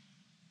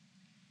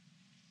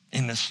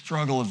in the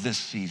struggle of this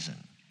season?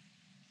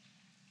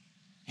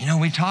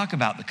 We talk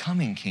about the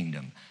coming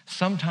kingdom.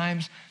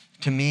 Sometimes,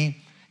 to me,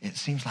 it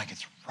seems like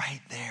it's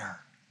right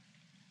there.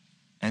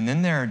 And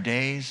then there are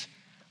days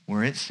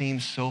where it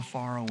seems so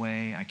far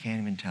away, I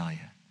can't even tell you.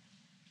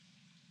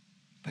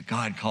 But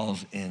God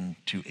calls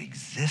into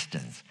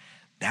existence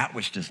that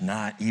which does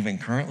not even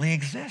currently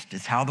exist.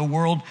 It's how the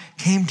world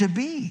came to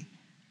be.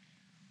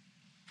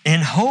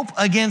 In hope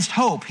against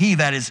hope, he,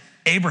 that is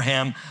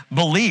Abraham,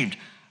 believed.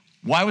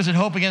 Why was it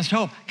hope against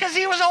hope? Because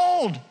he was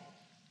old.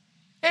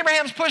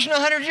 Abraham's pushing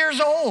 100 years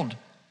old.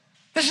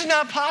 This is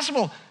not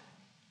possible.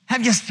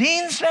 Have you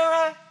seen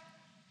Sarah,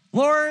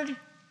 Lord?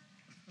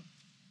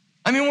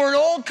 I mean, we're an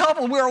old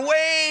couple. We're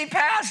way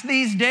past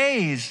these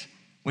days,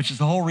 which is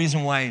the whole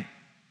reason why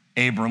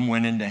Abram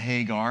went into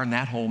Hagar and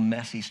that whole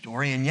messy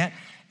story. And yet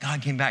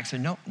God came back and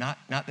said, no,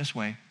 not this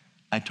way.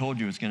 I told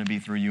you it's going to be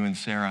through you and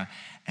Sarah.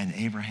 And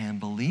Abraham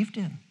believed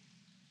him.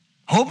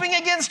 Hoping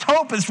against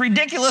hope is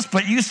ridiculous,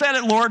 but you said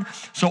it, Lord,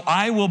 so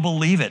I will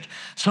believe it,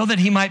 so that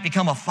he might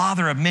become a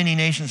father of many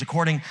nations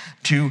according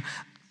to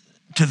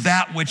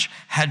that which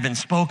had been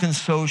spoken,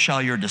 so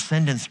shall your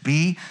descendants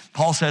be.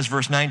 Paul says,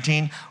 verse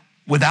 19,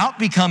 without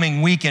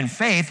becoming weak in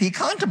faith, he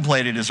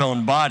contemplated his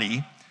own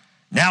body,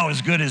 now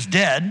as good as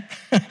dead,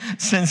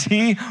 since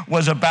he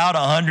was about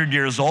 100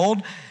 years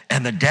old,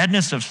 and the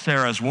deadness of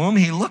Sarah's womb.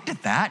 He looked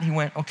at that, he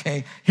went,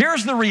 okay,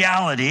 here's the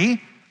reality,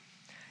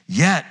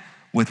 yet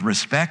with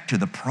respect to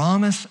the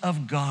promise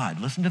of God,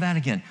 listen to that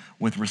again,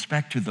 with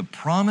respect to the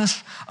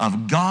promise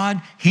of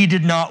God, he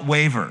did not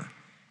waver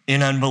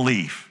in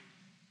unbelief.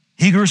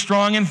 He grew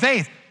strong in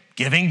faith,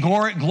 giving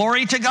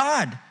glory to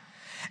God.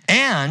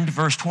 And,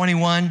 verse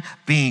 21,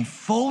 being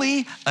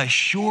fully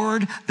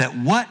assured that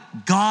what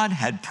God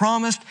had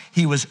promised,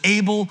 he was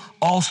able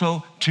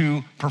also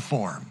to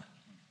perform.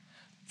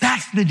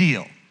 That's the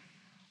deal.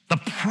 The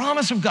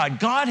promise of God.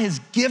 God has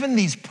given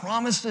these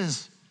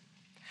promises.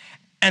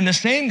 And the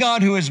same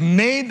God who has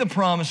made the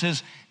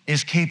promises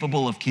is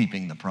capable of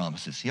keeping the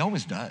promises. He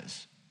always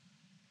does.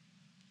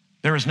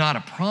 There is not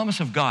a promise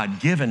of God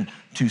given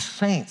to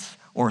saints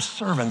or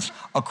servants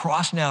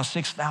across now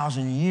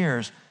 6,000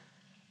 years.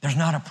 There's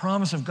not a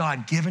promise of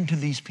God given to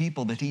these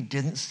people that he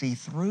didn't see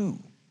through.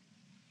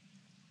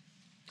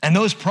 And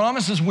those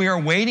promises we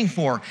are waiting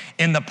for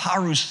in the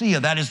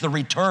parousia, that is the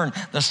return,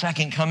 the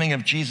second coming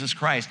of Jesus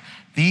Christ,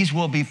 these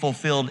will be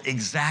fulfilled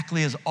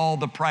exactly as all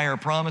the prior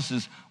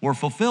promises were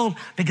fulfilled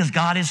because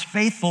God is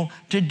faithful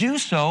to do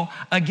so.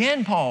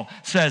 Again, Paul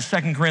says,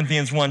 2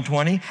 Corinthians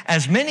 1:20,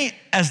 as many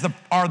as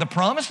are the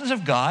promises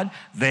of God,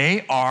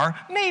 they are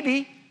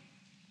maybe.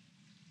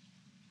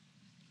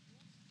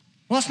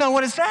 Well, that's not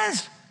what it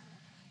says.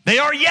 They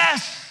are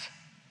yes.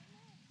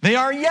 They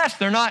are yes.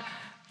 They're not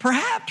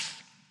perhaps.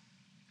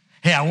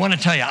 Hey, I want to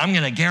tell you, I'm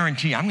going to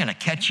guarantee you, I'm going to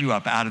catch you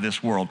up out of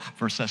this world.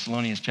 1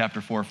 Thessalonians chapter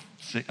 4,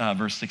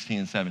 verse 16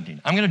 and 17.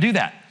 I'm going to do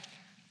that.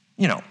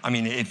 You know, I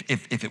mean,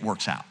 if it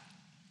works out.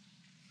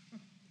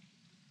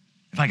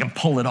 If I can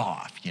pull it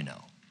off, you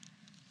know.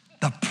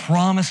 The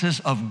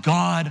promises of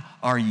God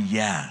are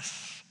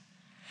yes.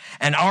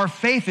 And our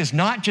faith is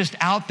not just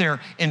out there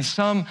in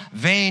some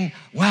vain,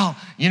 well,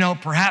 you know,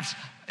 perhaps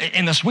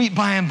in the sweet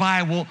by and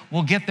by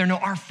we'll get there. No,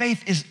 our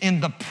faith is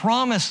in the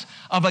promise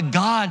of a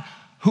God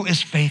who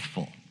is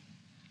faithful,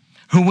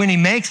 who when he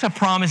makes a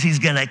promise, he's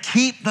gonna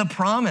keep the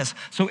promise.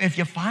 So if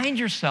you find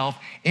yourself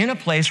in a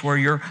place where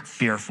you're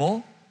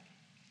fearful,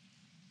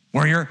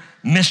 where you're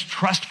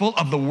mistrustful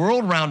of the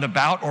world round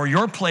about or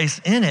your place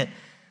in it,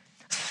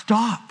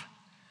 stop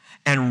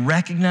and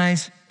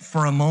recognize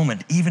for a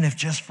moment, even if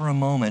just for a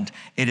moment,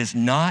 it is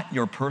not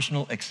your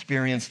personal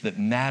experience that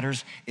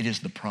matters, it is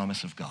the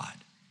promise of God.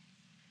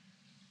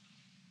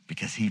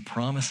 Because he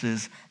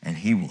promises and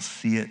he will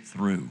see it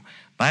through.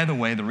 By the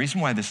way, the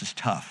reason why this is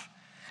tough,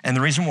 and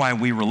the reason why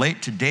we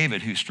relate to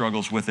David, who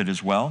struggles with it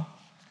as well,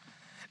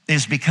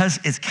 is because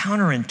it's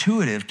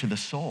counterintuitive to the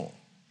soul.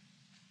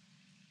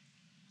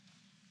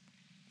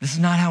 This is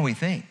not how we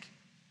think.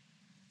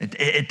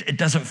 It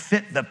doesn't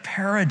fit the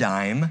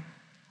paradigm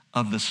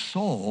of the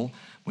soul,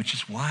 which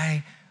is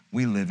why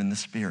we live in the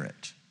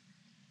Spirit,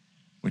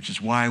 which is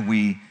why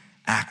we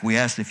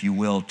acquiesce, if you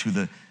will, to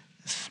the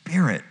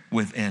Spirit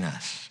within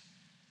us.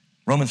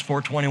 Romans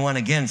 4:21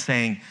 again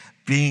saying,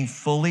 being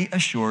fully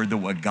assured that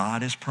what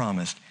God has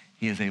promised,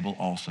 he is able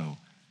also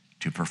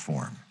to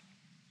perform.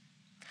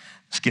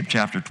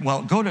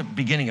 Go to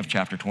beginning of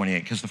chapter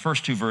 28, because the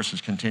first two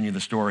verses continue the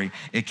story.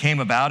 It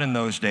came about in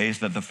those days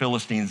that the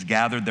Philistines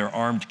gathered their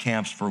armed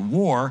camps for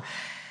war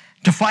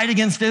to fight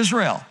against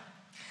Israel.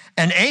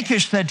 And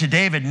Achish said to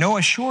David, know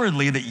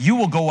assuredly that you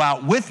will go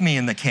out with me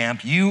in the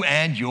camp, you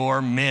and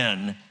your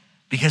men.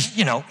 Because,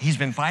 you know, he's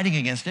been fighting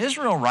against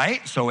Israel,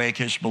 right? So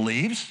Achish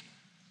believes.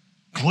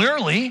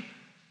 Clearly,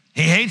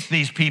 he hates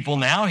these people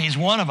now. He's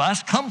one of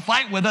us. Come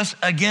fight with us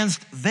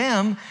against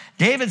them.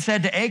 David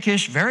said to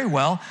Achish, very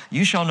well,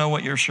 you shall know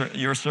what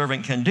your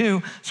servant can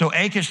do. So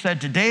Achish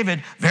said to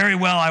David, very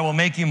well, I will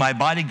make you my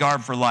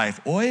bodyguard for life.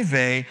 Oy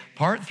vey,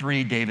 part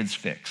 3, David's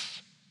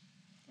fix.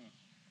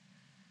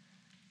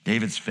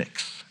 David's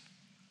fix.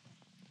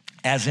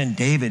 As in,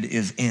 David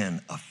is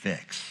in a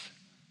fix.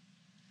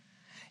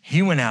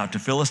 He went out to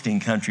Philistine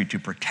country to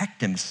protect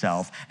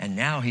himself, and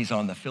now he's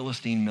on the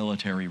Philistine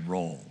military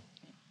roll.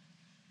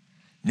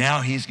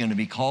 Now he's going to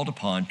be called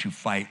upon to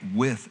fight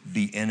with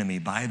the enemy.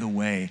 By the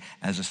way,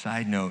 as a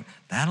side note,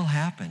 that'll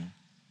happen.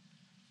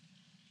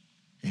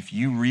 If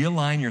you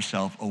realign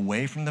yourself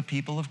away from the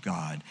people of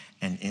God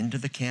and into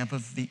the camp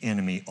of the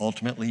enemy,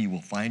 ultimately you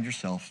will find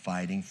yourself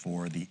fighting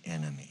for the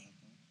enemy.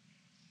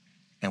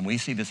 And we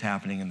see this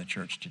happening in the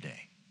church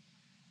today.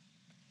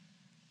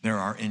 There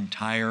are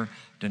entire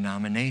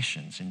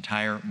denominations,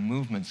 entire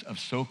movements of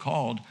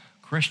so-called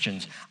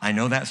Christians. I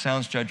know that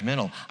sounds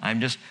judgmental.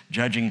 I'm just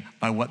judging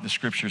by what the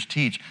scriptures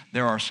teach.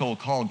 There are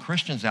so-called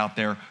Christians out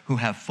there who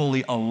have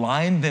fully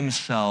aligned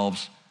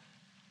themselves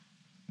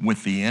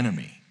with the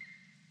enemy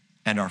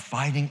and are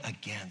fighting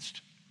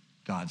against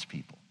God's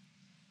people.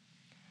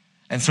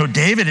 And so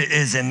David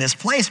is in this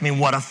place. I mean,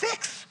 what a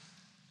fix.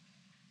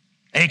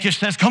 Achish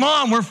says, come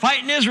on, we're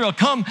fighting Israel.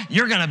 Come,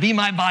 you're going to be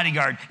my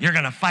bodyguard. You're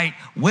going to fight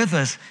with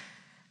us.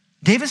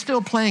 David's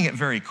still playing it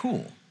very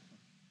cool.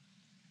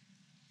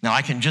 Now,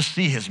 I can just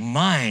see his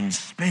mind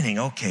spinning.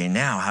 Okay,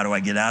 now how do I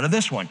get out of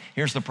this one?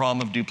 Here's the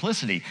problem of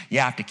duplicity. You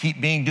have to keep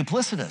being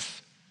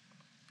duplicitous.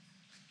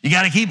 You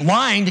got to keep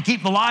lying to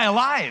keep the lie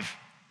alive.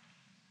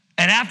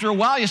 And after a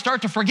while, you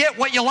start to forget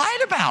what you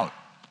lied about.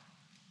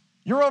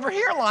 You're over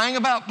here lying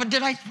about, but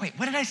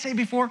what did I say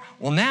before?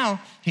 Well,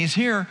 now he's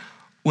here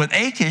with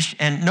Achish,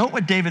 and note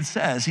what David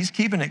says. He's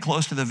keeping it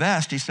close to the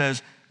vest. He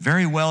says,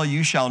 very well,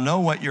 you shall know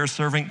what your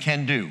servant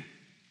can do.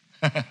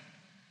 That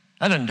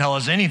doesn't tell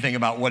us anything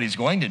about what he's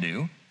going to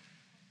do.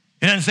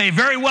 He doesn't say,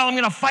 very well, I'm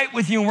going to fight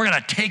with you and we're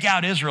going to take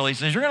out Israel. He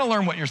says, you're going to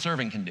learn what your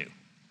servant can do.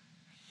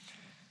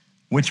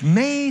 Which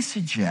may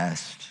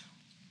suggest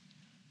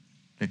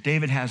that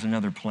David has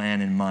another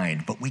plan in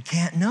mind, but we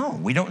can't know.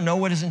 We don't know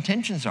what his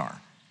intentions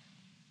are.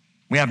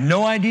 We have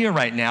no idea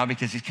right now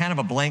because he's kind of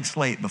a blank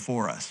slate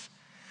before us.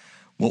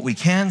 What we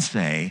can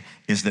say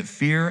is that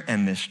fear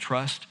and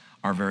mistrust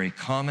are very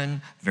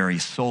common, very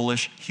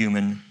soulish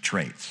human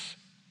traits.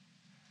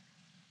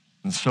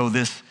 And so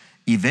this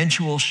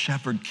eventual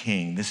shepherd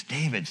king, this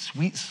David,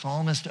 sweet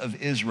psalmist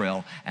of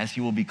Israel, as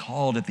he will be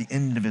called at the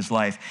end of his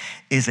life,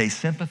 is a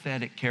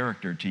sympathetic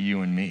character to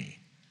you and me.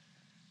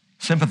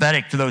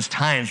 Sympathetic to those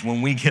times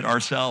when we get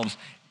ourselves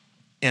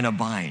in a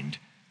bind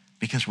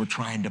because we're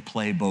trying to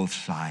play both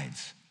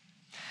sides.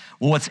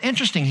 Well, what's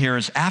interesting here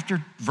is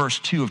after verse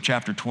 2 of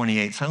chapter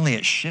 28, suddenly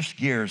it shifts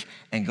gears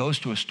and goes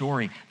to a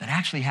story that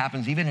actually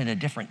happens even in a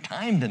different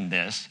time than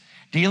this,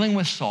 dealing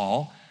with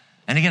Saul.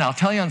 And again, I'll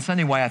tell you on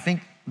Sunday why I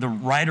think the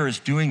writer is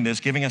doing this,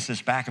 giving us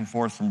this back and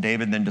forth from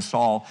David then to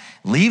Saul,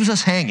 leaves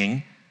us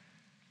hanging.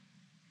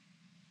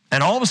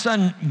 And all of a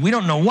sudden, we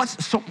don't know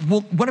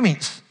what I mean.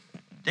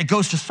 It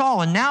goes to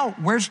Saul, and now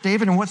where's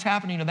David and what's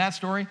happening to that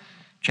story?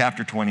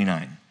 Chapter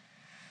 29.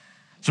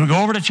 So we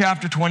go over to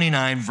chapter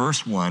 29,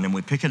 verse 1, and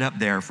we pick it up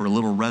there for a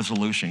little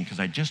resolution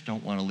because I just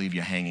don't want to leave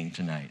you hanging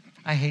tonight.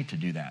 I hate to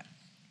do that.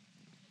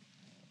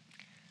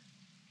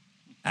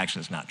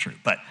 Actually, it's not true,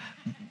 but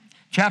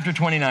chapter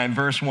 29,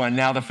 verse 1,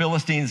 now the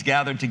Philistines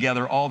gathered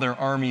together all their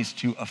armies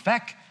to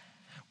Aphek,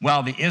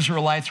 while the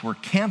Israelites were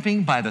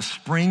camping by the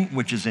spring,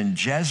 which is in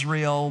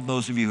Jezreel.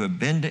 Those of you who have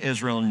been to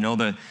Israel know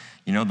the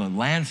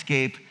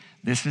landscape.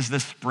 This is the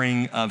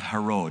spring of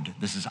Harod.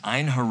 This is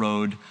Ein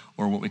Harod,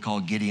 or what we call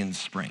Gideon's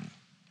spring.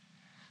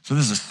 So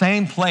this is the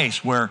same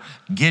place where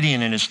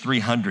Gideon and his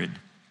 300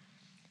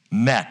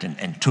 met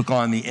and took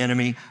on the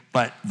enemy.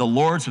 But the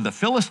lords of the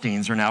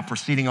Philistines are now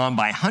proceeding on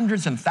by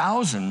hundreds and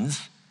thousands.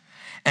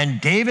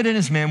 And David and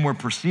his men were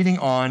proceeding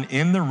on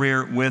in the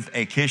rear with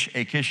Achish.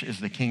 Achish is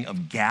the king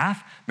of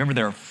Gath. Remember,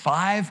 there are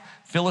 5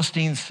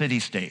 Philistine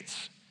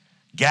city-states.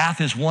 Gath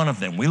is one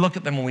of them. We look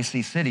at them when we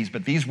see cities,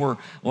 but these were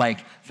like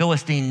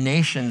Philistine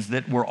nations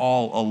that were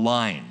all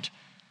aligned.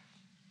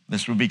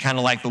 This would be kind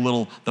of like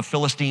the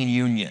Philistine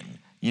Union,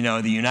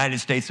 the United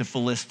States of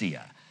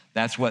Philistia.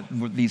 That's what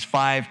these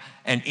 5,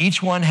 and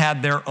each one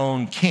had their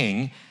own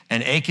king,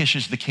 and Achish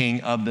is the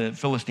king of the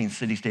Philistine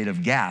city-state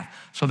of Gath.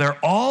 So they're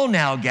all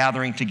now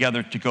gathering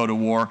together to go to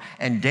war,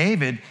 and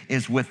David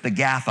is with the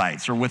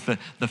Gathites, or with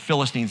the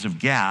Philistines of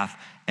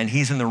Gath, and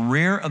he's in the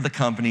rear of the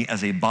company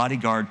as a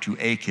bodyguard to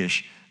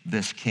Achish,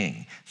 this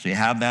king. So you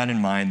have that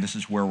in mind. This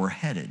is where we're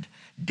headed.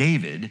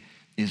 David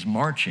is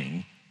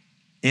marching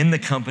in the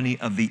company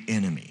of the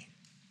enemy.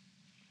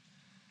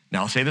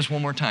 Now, I'll say this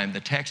one more time.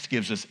 The text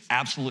gives us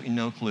absolutely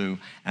no clue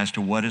as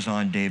to what is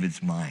on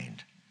David's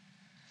mind.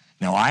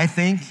 Now, I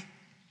think,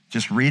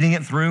 just reading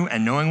it through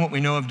and knowing what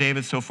we know of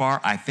David so far,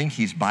 I think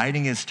he's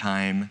biding his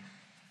time,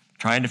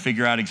 trying to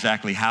figure out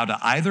exactly how to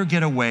either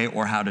get away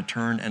or how to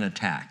turn and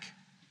attack.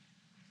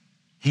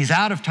 He's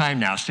out of time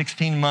now,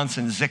 16 months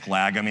in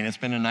Ziklag. I mean, it's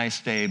been a nice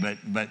stay,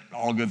 but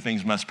all good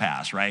things must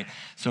pass, right?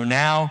 So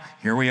now,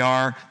 here we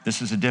are.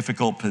 This is a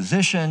difficult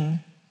position,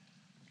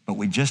 but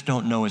we just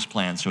don't know his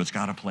plan, so it's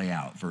got to play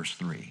out. Verse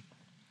 3.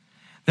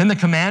 Then the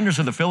commanders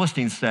of the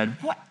Philistines said,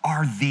 what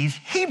are these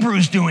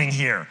Hebrews doing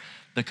here?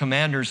 The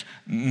commanders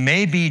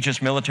may be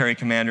just military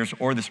commanders,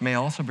 or this may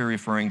also be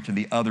referring to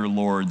the other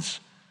lords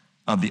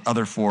of the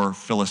other 4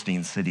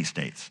 Philistine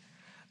city-states.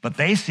 But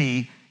they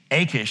see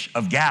Achish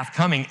of Gath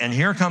coming, and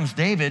here comes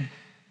David.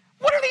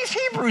 What are these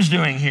Hebrews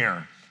doing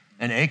here?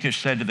 And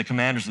Achish said to the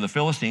commanders of the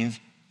Philistines,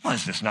 well,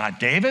 is this not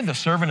David, the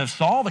servant of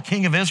Saul, the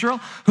king of Israel,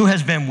 who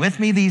has been with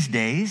me these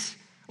days,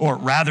 or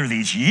rather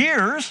these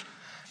years?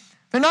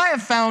 Then I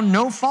have found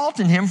no fault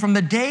in him from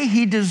the day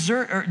he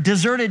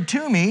deserted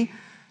to me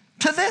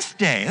to this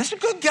day. This is a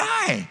good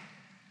guy.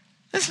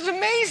 This is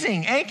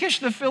amazing. Achish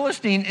the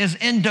Philistine is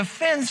in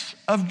defense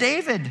of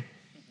David.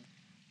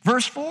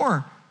 Verse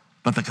 4,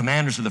 but the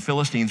commanders of the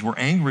Philistines were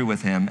angry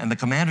with him, and the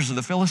commanders of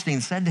the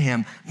Philistines said to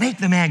him, make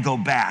the man go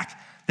back,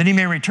 that he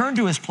may return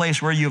to his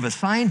place where you have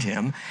assigned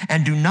him,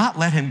 and do not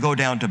let him go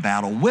down to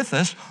battle with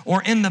us,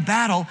 or in the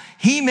battle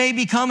he may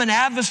become an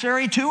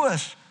adversary to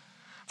us.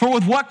 For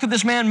with what could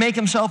this man make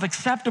himself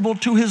acceptable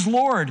to his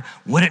Lord?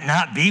 Would it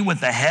not be with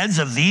the heads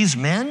of these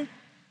men?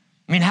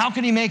 I mean, how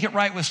could he make it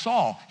right with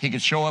Saul? He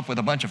could show up with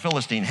a bunch of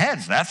Philistine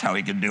heads. That's how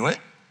he could do it.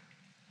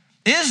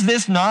 Is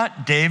this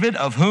not David,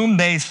 of whom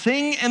they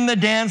sing in the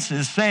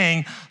dances,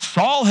 saying,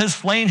 Saul has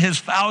slain his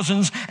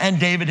thousands and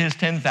David his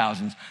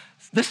 10,000s?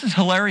 This is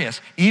hilarious.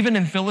 Even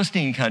in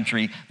Philistine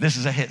country, this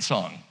is a hit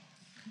song.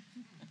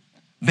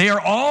 They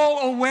are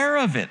all aware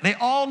of it. They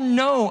all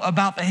know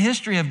about the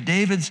history of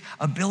David's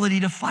ability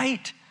to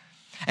fight.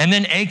 And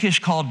then Achish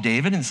called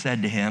David and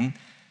said to him,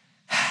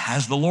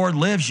 as the Lord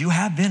lives, you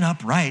have been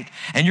upright,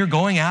 and your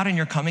going out and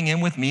your coming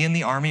in with me in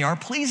the army are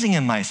pleasing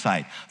in my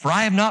sight. For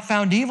I have not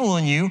found evil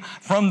in you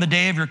from the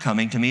day of your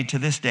coming to me to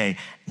this day.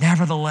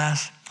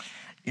 Nevertheless,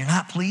 you're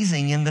not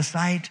pleasing in the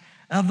sight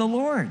of the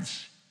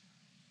Lord's.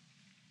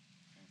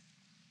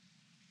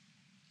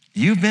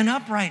 You've been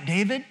upright,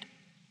 David.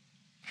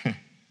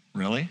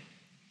 Really?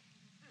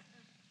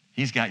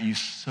 He's got you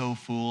so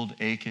fooled,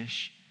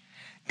 Achish.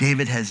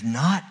 David has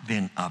not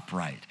been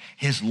upright.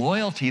 His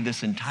loyalty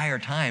this entire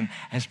time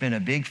has been a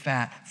big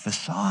fat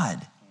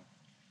facade.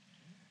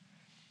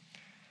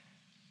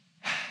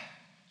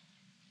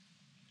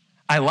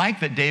 I like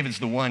that David's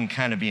the one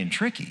kind of being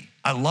tricky.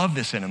 I love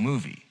this in a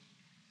movie.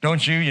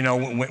 Don't you? You know,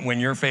 when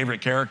your favorite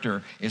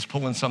character is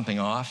pulling something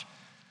off,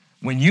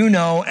 when you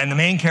know and the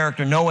main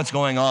character know what's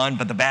going on,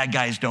 but the bad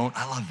guys don't,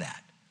 I love that.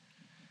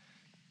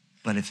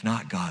 But it's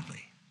not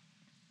godly.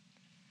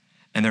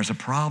 And there's a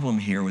problem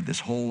here with this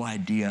whole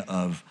idea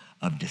of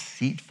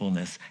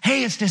deceitfulness.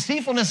 Hey, it's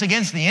deceitfulness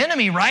against the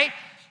enemy, right?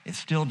 It's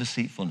still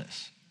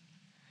deceitfulness.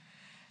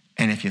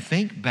 And if you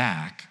think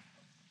back,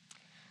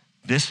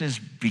 this has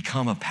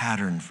become a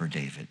pattern for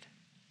David.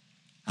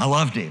 I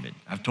love David.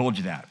 I've told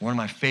you that. One of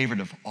my favorite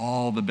of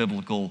all the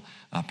biblical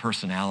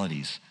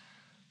personalities.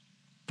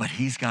 But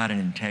he's got an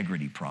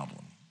integrity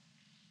problem.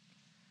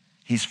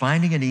 He's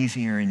finding it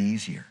easier and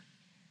easier.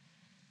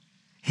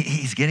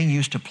 He's getting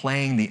used to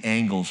playing the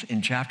angles.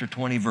 In chapter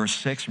 20, verse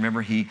 6,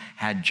 remember he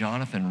had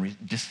Jonathan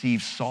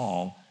deceive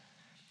Saul,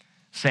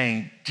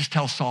 saying, just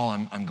tell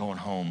Saul I'm going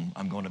home.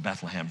 I'm going to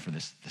Bethlehem for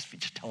this.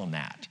 Just tell him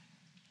that.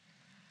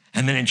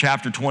 And then in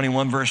chapter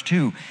 21, verse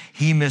 2,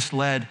 he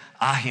misled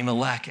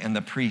Ahimelech and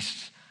the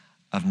priests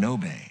of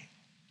Nob.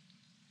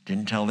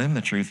 Didn't tell them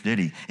the truth, did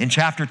he? In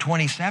chapter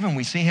 27,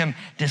 we see him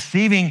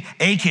deceiving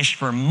Achish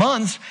for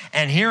months.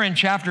 And here in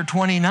chapter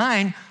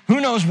 29, who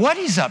knows what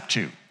he's up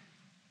to?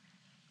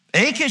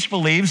 Achish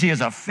believes he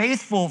is a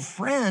faithful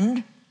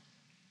friend,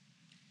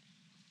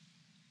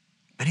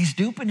 but he's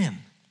duping him.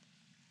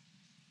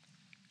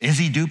 Is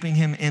he duping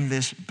him in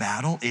this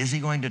battle? Is he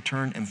going to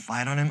turn and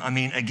fight on him? I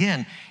mean,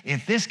 again,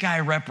 if this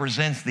guy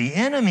represents the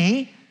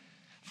enemy,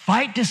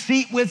 fight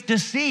deceit with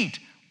deceit.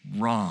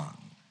 Wrong.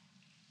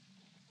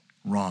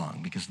 Wrong,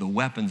 because the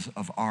weapons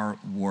of our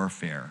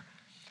warfare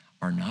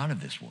are not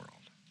of this world.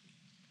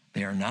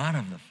 They are not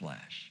of the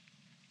flesh.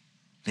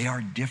 They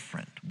are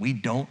different. We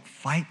don't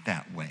fight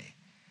that way.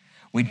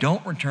 We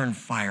don't return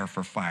fire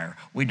for fire.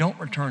 We don't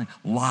return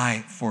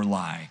lie for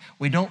lie.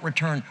 We don't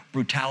return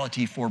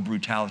brutality for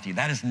brutality.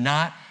 That is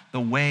not the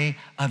way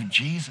of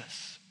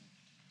Jesus.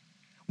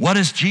 What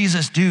does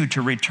Jesus do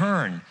to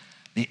return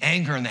the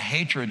anger and the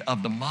hatred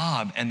of the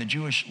mob and the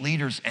Jewish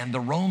leaders and the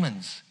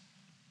Romans?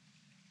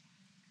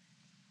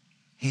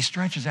 He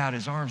stretches out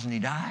his arms and he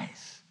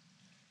dies.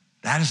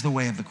 That is the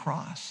way of the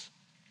cross.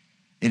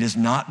 It is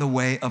not the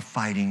way of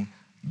fighting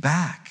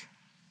back.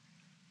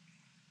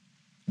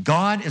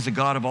 God is a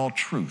God of all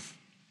truth.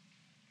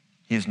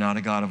 He is not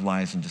a God of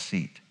lies and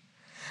deceit.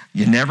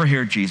 You never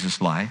hear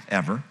Jesus lie,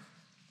 ever.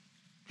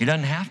 He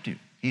doesn't have to.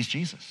 He's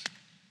Jesus.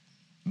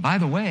 By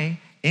the way,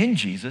 in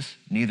Jesus,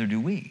 neither do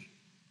we.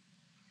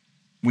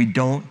 We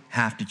don't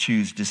have to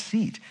choose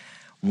deceit.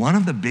 One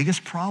of the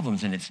biggest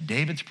problems, and it's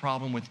David's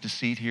problem with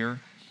deceit here,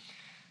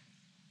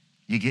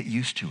 you get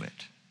used to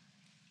it.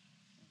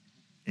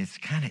 It's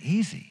kind of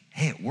easy.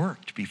 Hey, it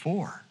worked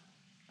before.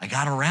 I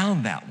got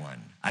around that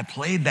one. I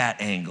played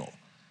that angle.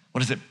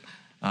 What is it?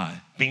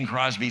 Bing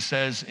Crosby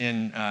says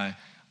in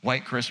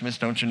White Christmas,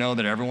 don't you know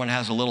that everyone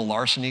has a little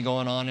larceny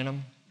going on in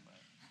them?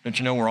 Don't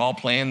you know we're all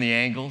playing the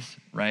angles,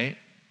 right?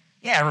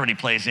 Yeah, everybody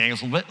plays the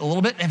angles a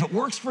little bit. If it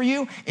works for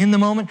you in the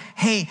moment,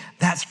 hey,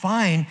 that's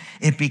fine.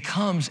 It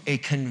becomes a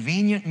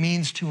convenient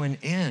means to an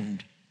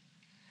end.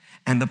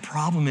 And the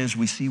problem is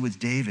we see with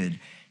David,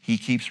 he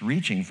keeps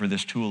reaching for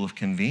this tool of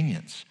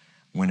convenience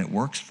when it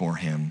works for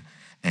him.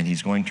 And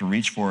he's going to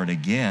reach for it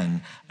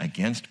again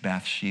against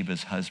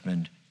Bathsheba's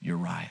husband,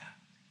 Uriah.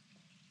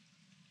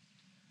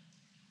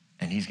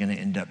 And he's going to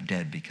end up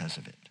dead because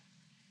of it.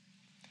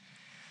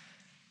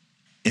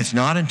 It's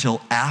not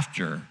until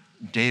after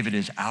David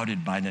is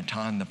outed by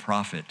Nathan the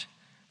prophet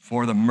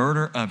for the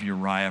murder of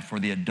Uriah, for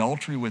the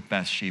adultery with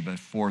Bathsheba,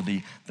 for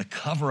the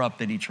cover-up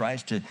that he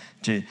tries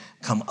to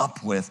come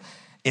up with.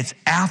 It's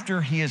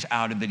after he is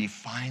outed that he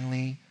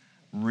finally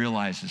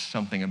realizes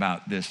something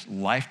about this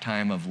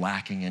lifetime of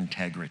lacking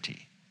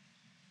integrity.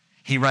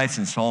 He writes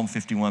in Psalm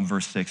 51,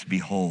 verse 6,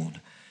 "Behold,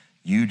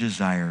 you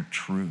desire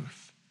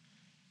truth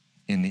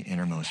in the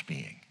innermost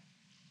being."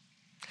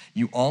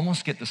 You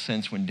almost get the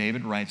sense when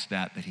David writes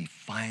that he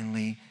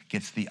finally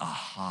gets the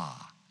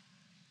aha.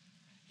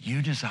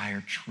 You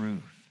desire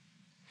truth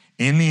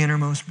in the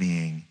innermost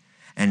being,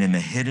 and in the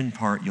hidden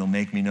part you'll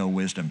make me know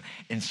wisdom.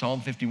 In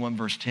Psalm 51,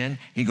 verse 10,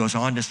 he goes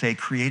on to say,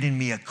 "Create in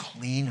me a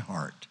clean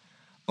heart,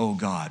 O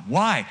God."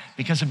 Why?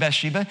 Because of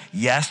Bathsheba?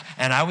 Yes,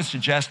 and I would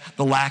suggest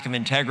the lack of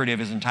integrity of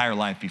his entire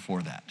life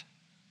before that.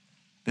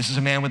 This is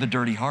a man with a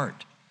dirty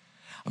heart.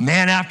 A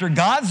man after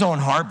God's own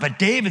heart, but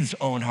David's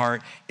own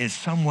heart is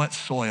somewhat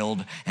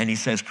soiled. And he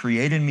says,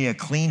 "Create in me a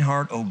clean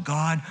heart, O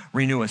God,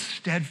 renew a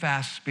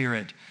steadfast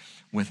spirit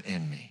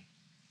within me."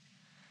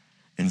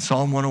 In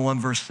Psalm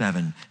 101, verse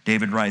 7,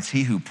 David writes,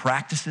 "He who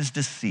practices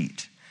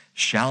deceit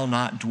shall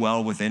not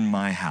dwell within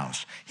my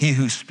house. He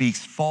who speaks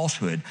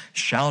falsehood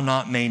shall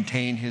not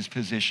maintain his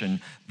position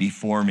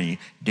before me."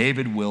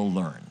 David will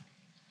learn.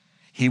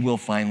 He will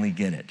finally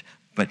get it.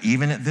 But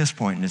even at this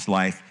point in his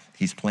life,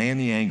 he's playing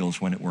the angles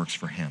when it works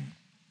for him.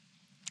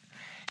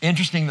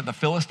 Interesting that the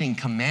Philistine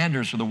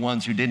commanders are the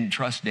ones who didn't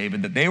trust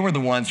David, that they were the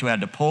ones who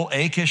had to pull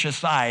Achish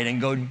aside and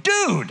go,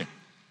 "Dude,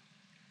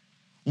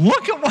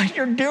 look at what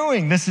you're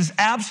doing. This is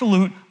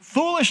absolute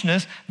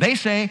foolishness." They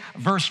say,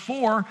 verse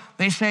 4,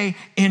 they say,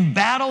 "In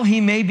battle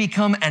he may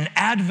become an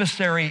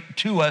adversary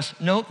to us."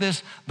 Note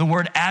this, the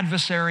word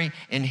adversary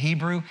in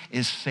Hebrew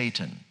is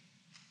Satan.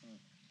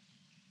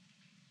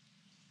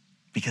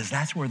 Because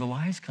that's where the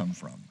lies come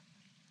from.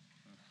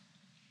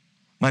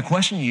 My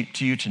question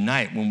to you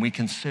tonight, when we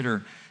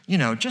consider,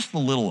 just the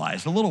little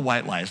lies, the little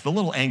white lies, the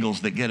little angles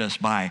that get us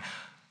by,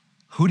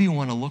 who do you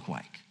want to look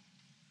like?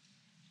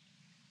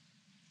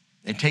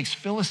 It takes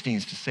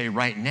Philistines to say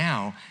right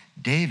now,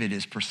 David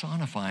is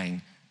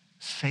personifying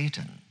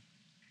Satan.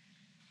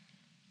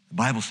 The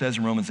Bible says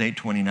in Romans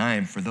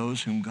 8:29, "For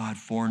those whom God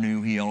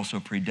foreknew, he also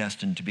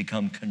predestined to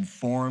become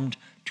conformed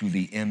to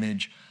the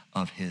image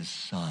of his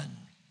Son,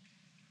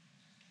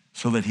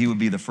 so that he would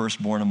be the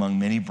firstborn among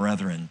many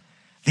brethren.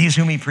 These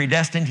whom he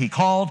predestined, he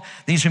called.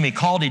 These whom he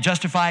called, he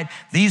justified.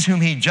 These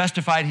whom he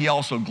justified, he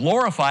also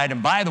glorified."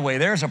 And by the way,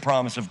 there's a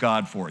promise of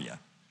God for you.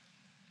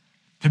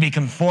 To be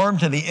conformed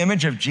to the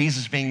image of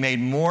Jesus, being made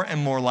more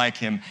and more like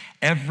him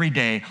every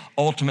day,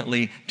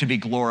 ultimately to be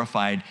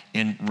glorified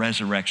in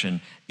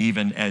resurrection,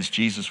 even as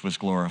Jesus was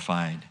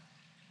glorified.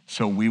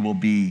 So we will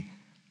be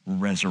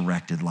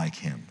resurrected like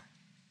him.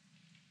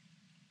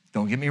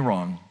 Don't get me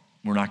wrong,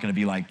 we're not going to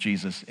be like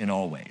Jesus in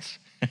all ways.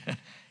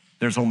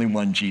 There's only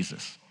one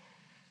Jesus.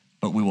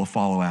 But we will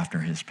follow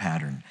after his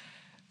pattern.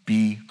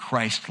 Be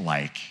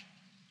Christ-like,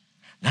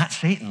 not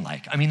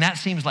Satan-like. I mean, that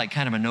seems like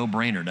kind of a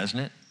no-brainer, doesn't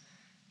it?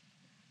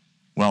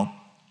 Well,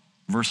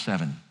 verse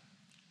 7,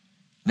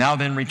 "Now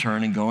then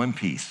return and go in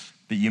peace,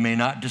 that you may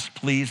not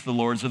displease the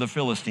lords of the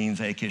Philistines,"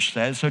 Achish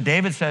says. So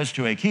David says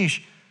to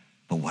Achish,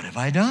 "But what have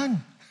I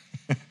done?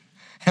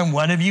 And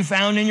what have you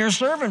found in your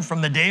servant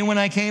from the day when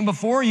I came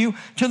before you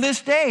to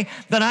this day,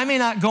 that I may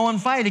not go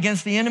and fight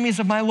against the enemies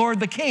of my Lord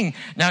the king?"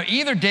 Now,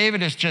 either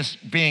David is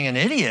just being an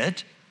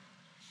idiot,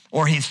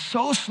 or he's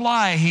so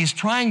sly, he's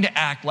trying to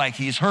act like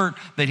he's hurt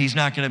that he's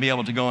not going to be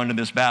able to go into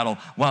this battle,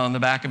 while in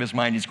the back of his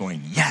mind he's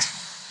going,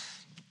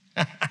 "Yes,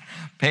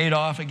 paid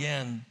off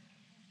again."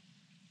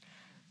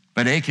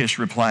 But Achish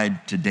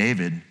replied to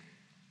David,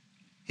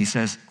 he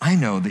says, "I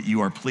know that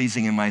you are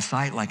pleasing in my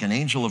sight like an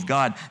angel of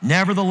God.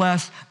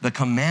 Nevertheless, the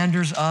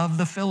commanders of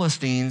the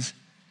Philistines,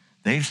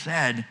 they've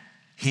said,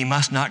 he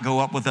must not go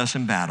up with us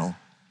in battle.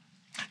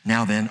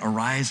 Now then,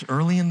 arise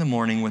early in the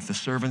morning with the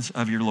servants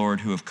of your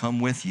Lord who have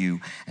come with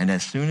you, and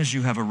as soon as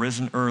you have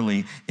arisen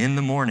early in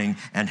the morning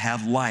and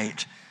have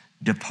light,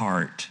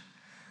 depart."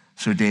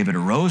 So David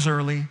arose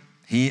early,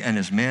 he and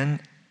his men,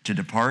 to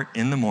depart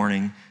in the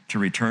morning to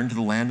return to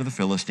the land of the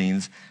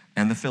Philistines,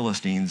 and the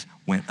Philistines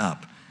went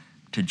up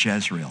to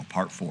Jezreel.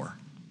 Part 4,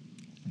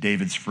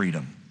 David's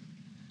freedom.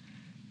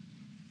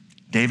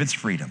 David's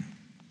freedom.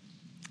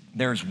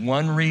 There's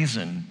one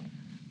reason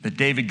that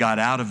David got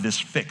out of this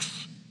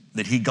fix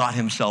that he got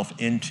himself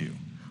into.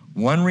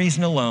 One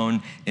reason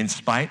alone, in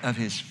spite of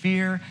his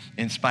fear,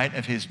 in spite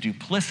of his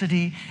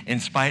duplicity,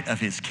 in spite of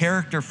his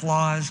character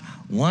flaws,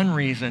 one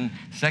reason,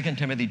 2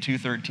 Timothy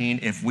 2:13,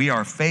 "If we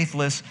are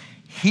faithless,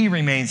 he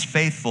remains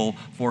faithful,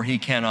 for he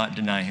cannot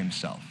deny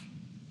himself."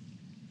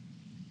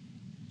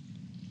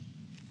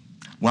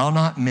 While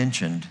not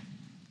mentioned,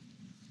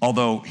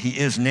 although he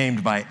is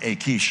named by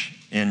Achish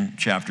in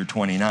chapter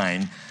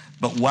 29,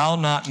 but while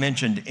not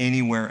mentioned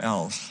anywhere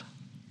else,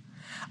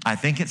 I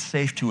think it's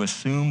safe to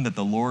assume that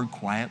the Lord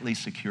quietly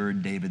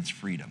secured David's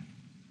freedom.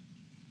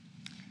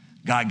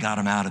 God got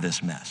him out of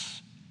this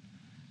mess.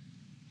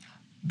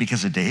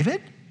 Because of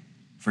David?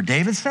 For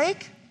David's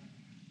sake?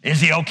 Is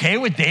he okay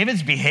with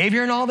David's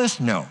behavior and all this?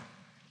 No.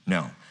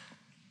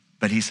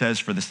 But he says,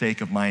 for the sake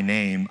of my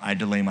name, I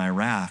delay my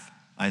wrath,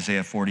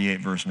 Isaiah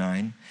 48, verse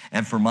 9.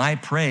 And for my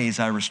praise,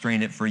 I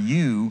restrain it for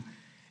you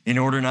in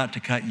order not to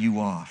cut you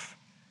off.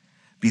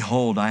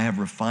 Behold, I have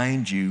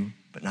refined you,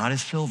 but not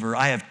as silver.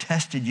 I have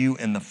tested you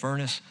in the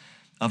furnace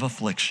of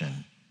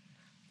affliction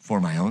for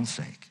my own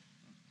sake.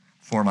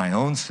 For my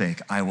own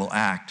sake, I will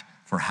act.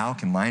 For how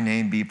can my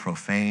name be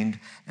profaned,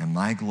 and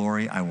my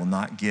glory I will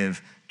not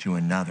give to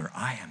another?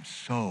 I am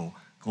so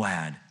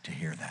glad to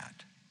hear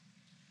that.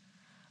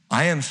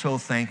 I am so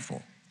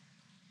thankful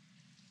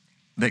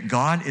that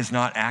God is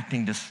not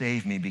acting to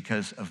save me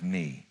because of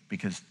me,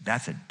 because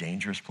that's a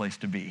dangerous place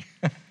to be.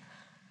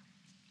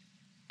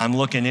 I'm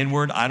looking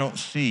inward. I don't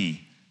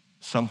see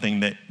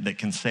something that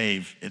can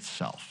save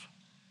itself.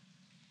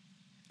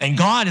 And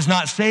God is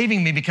not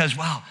saving me because,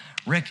 wow,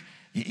 Rick,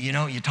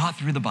 you taught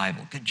through the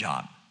Bible. Good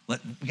job.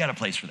 We got a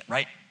place for that,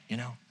 right?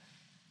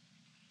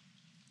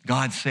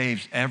 God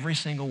saves every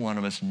single one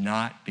of us,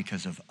 not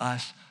because of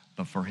us,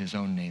 but for his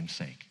own name's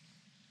sake,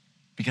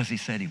 because he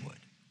said he would.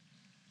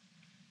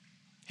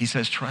 He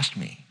says, trust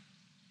me.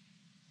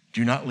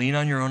 Do not lean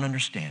on your own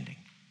understanding.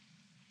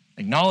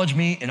 Acknowledge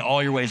me in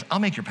all your ways. I'll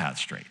make your path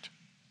straight.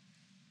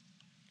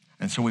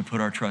 And so we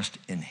put our trust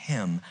in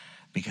him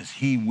because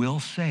he will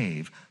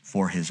save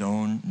for his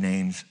own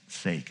name's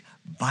sake.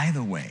 By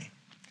the way,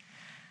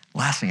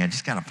 last thing, I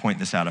just got to point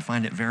this out. I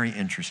find it very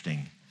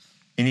interesting.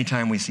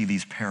 Anytime we see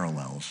these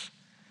parallels,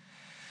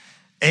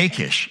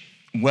 Achish,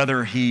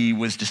 whether he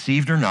was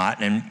deceived or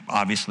not, and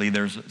obviously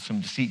there's some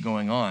deceit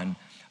going on,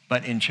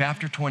 but in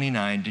chapter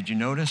 29, did you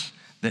notice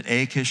that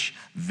Achish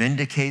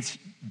vindicates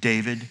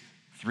David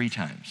 3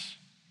 times?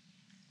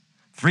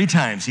 3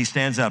 times he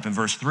stands up in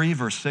verse 3,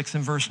 verse 6,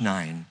 and verse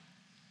 9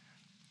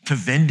 to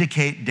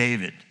vindicate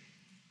David,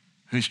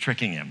 who's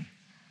tricking him.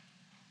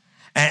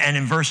 And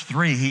in verse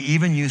 3, he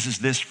even uses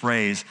this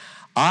phrase,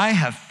 I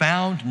have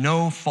found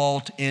no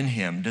fault in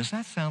him. Does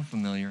that sound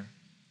familiar?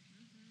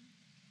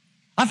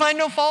 I find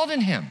no fault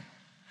in him.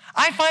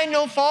 I find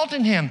no fault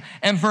in him.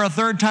 And for a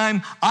 3rd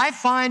time, I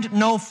find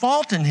no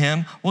fault in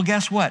him. Well,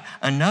 guess what?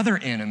 Another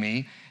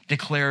enemy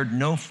declared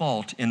no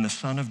fault in the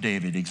Son of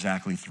David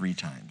exactly 3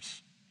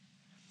 times.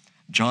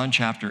 John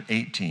chapter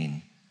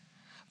 18,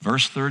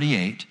 verse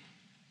 38,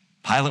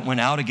 Pilate went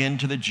out again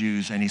to the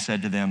Jews and he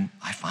said to them,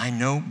 I find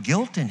no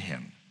guilt in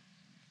him.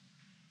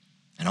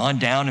 And on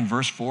down in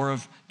verse 4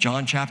 of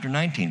John chapter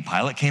 19,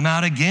 Pilate came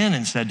out again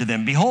and said to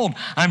them, behold,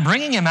 I'm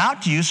bringing him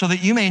out to you so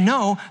that you may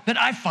know that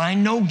I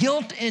find no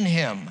guilt in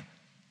him.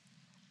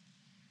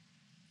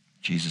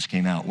 Jesus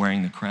came out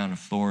wearing the crown of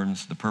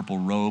thorns, the purple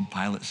robe.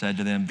 Pilate said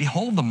to them,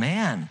 behold the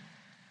man.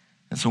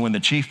 And so when the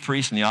chief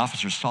priests and the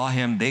officers saw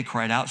him, they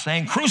cried out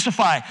saying,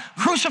 crucify,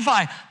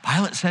 crucify.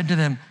 Pilate said to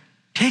them,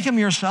 take him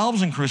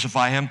yourselves and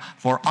crucify him,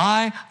 for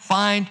I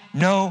find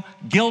no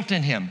guilt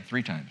in him.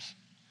 3 times.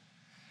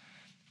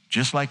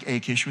 Just like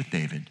Achish with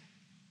David,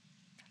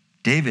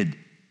 David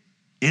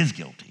is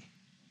guilty,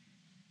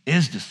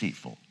 is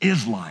deceitful,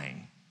 is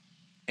lying.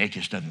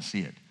 Achish doesn't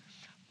see it.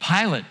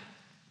 Pilate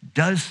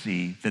does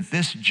see that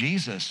this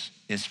Jesus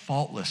is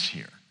faultless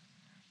here.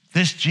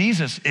 This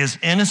Jesus is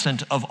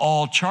innocent of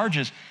all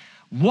charges.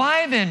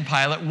 Why then,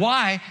 Pilate,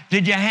 why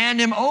did you hand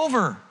him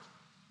over?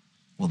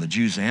 Well, the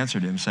Jews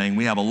answered him saying,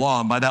 we have a law,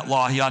 and by that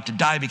law he ought to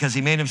die because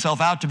he made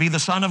himself out to be the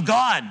Son of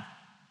God,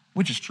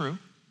 which is true.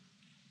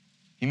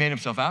 He made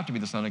himself out to be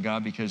the Son of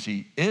God because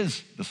he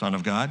is the Son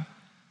of God.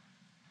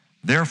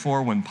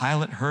 Therefore, when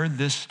Pilate heard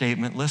this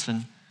statement,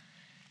 listen,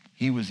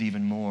 he was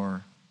even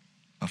more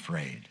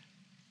afraid.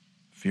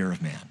 Fear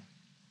of man.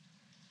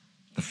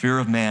 The fear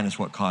of man is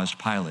what caused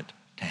Pilate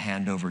to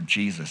hand over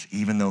Jesus,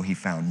 even though he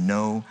found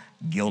no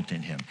guilt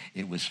in him.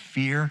 It was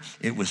fear,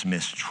 it was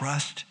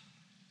mistrust,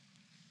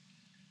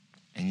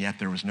 and yet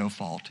there was no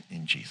fault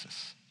in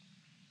Jesus.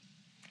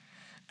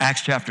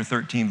 Acts chapter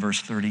 13,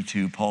 verse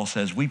 32, Paul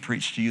says, we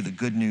preach to you the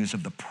good news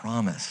of the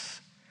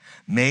promise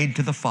made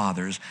to the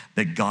fathers,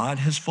 that God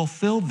has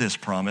fulfilled this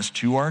promise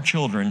to our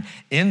children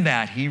in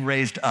that he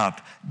raised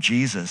up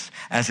Jesus.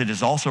 As it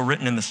is also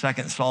written in the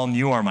 2nd Psalm,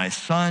 you are my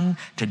son,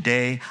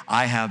 today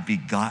I have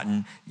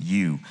begotten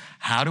you.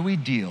 How do we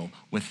deal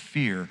with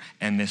fear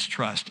and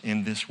mistrust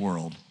in this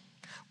world?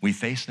 We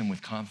face them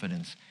with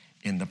confidence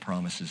in the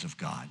promises of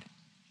God.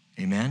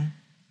 Amen?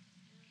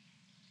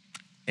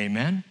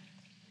 Amen?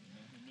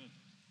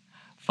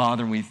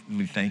 Father, we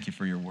thank you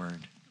for your word.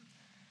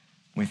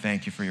 We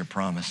thank you for your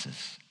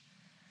promises.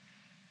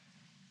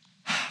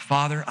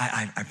 Father,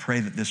 I pray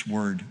that this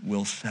word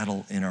will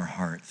settle in our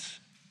hearts.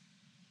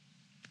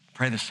 I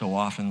pray this so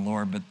often,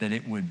 Lord, but that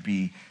it would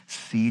be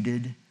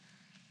seeded,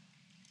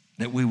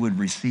 that we would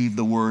receive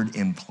the word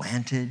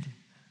implanted,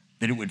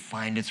 that it would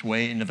find its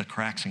way into the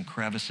cracks and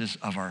crevices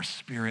of our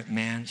spirit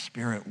man,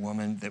 spirit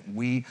woman, that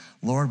we,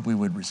 Lord, we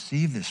would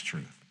receive this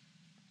truth.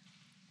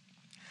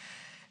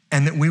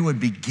 And that we would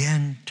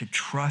begin to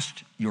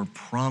trust your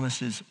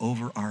promises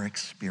over our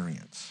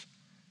experience.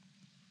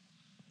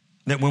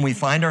 That when we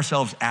find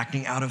ourselves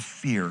acting out of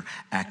fear,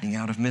 acting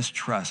out of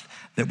mistrust,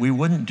 that we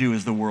wouldn't do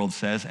as the world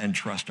says and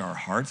trust our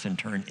hearts and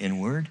turn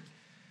inward,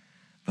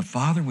 But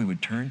Father, we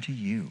would turn to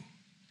you,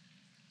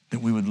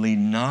 that we would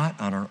lean not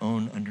on our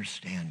own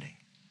understanding.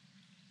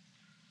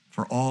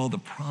 For all the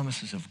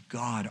promises of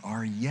God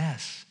are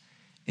yes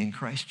in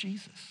Christ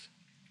Jesus.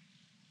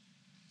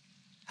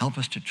 Help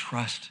us to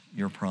trust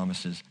your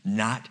promises,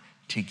 not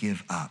to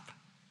give up.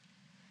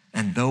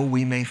 And though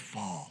we may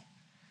fall,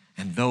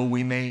 and though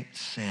we may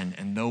sin,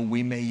 and though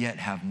we may yet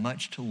have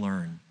much to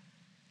learn,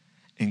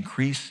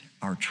 increase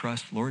our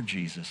trust, Lord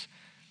Jesus,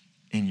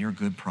 in your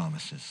good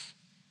promises.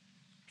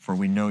 For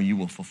we know you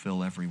will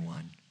fulfill every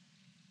one.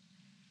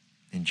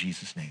 In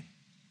Jesus' name,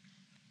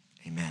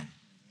 amen.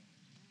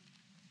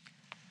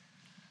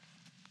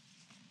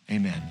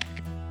 Amen.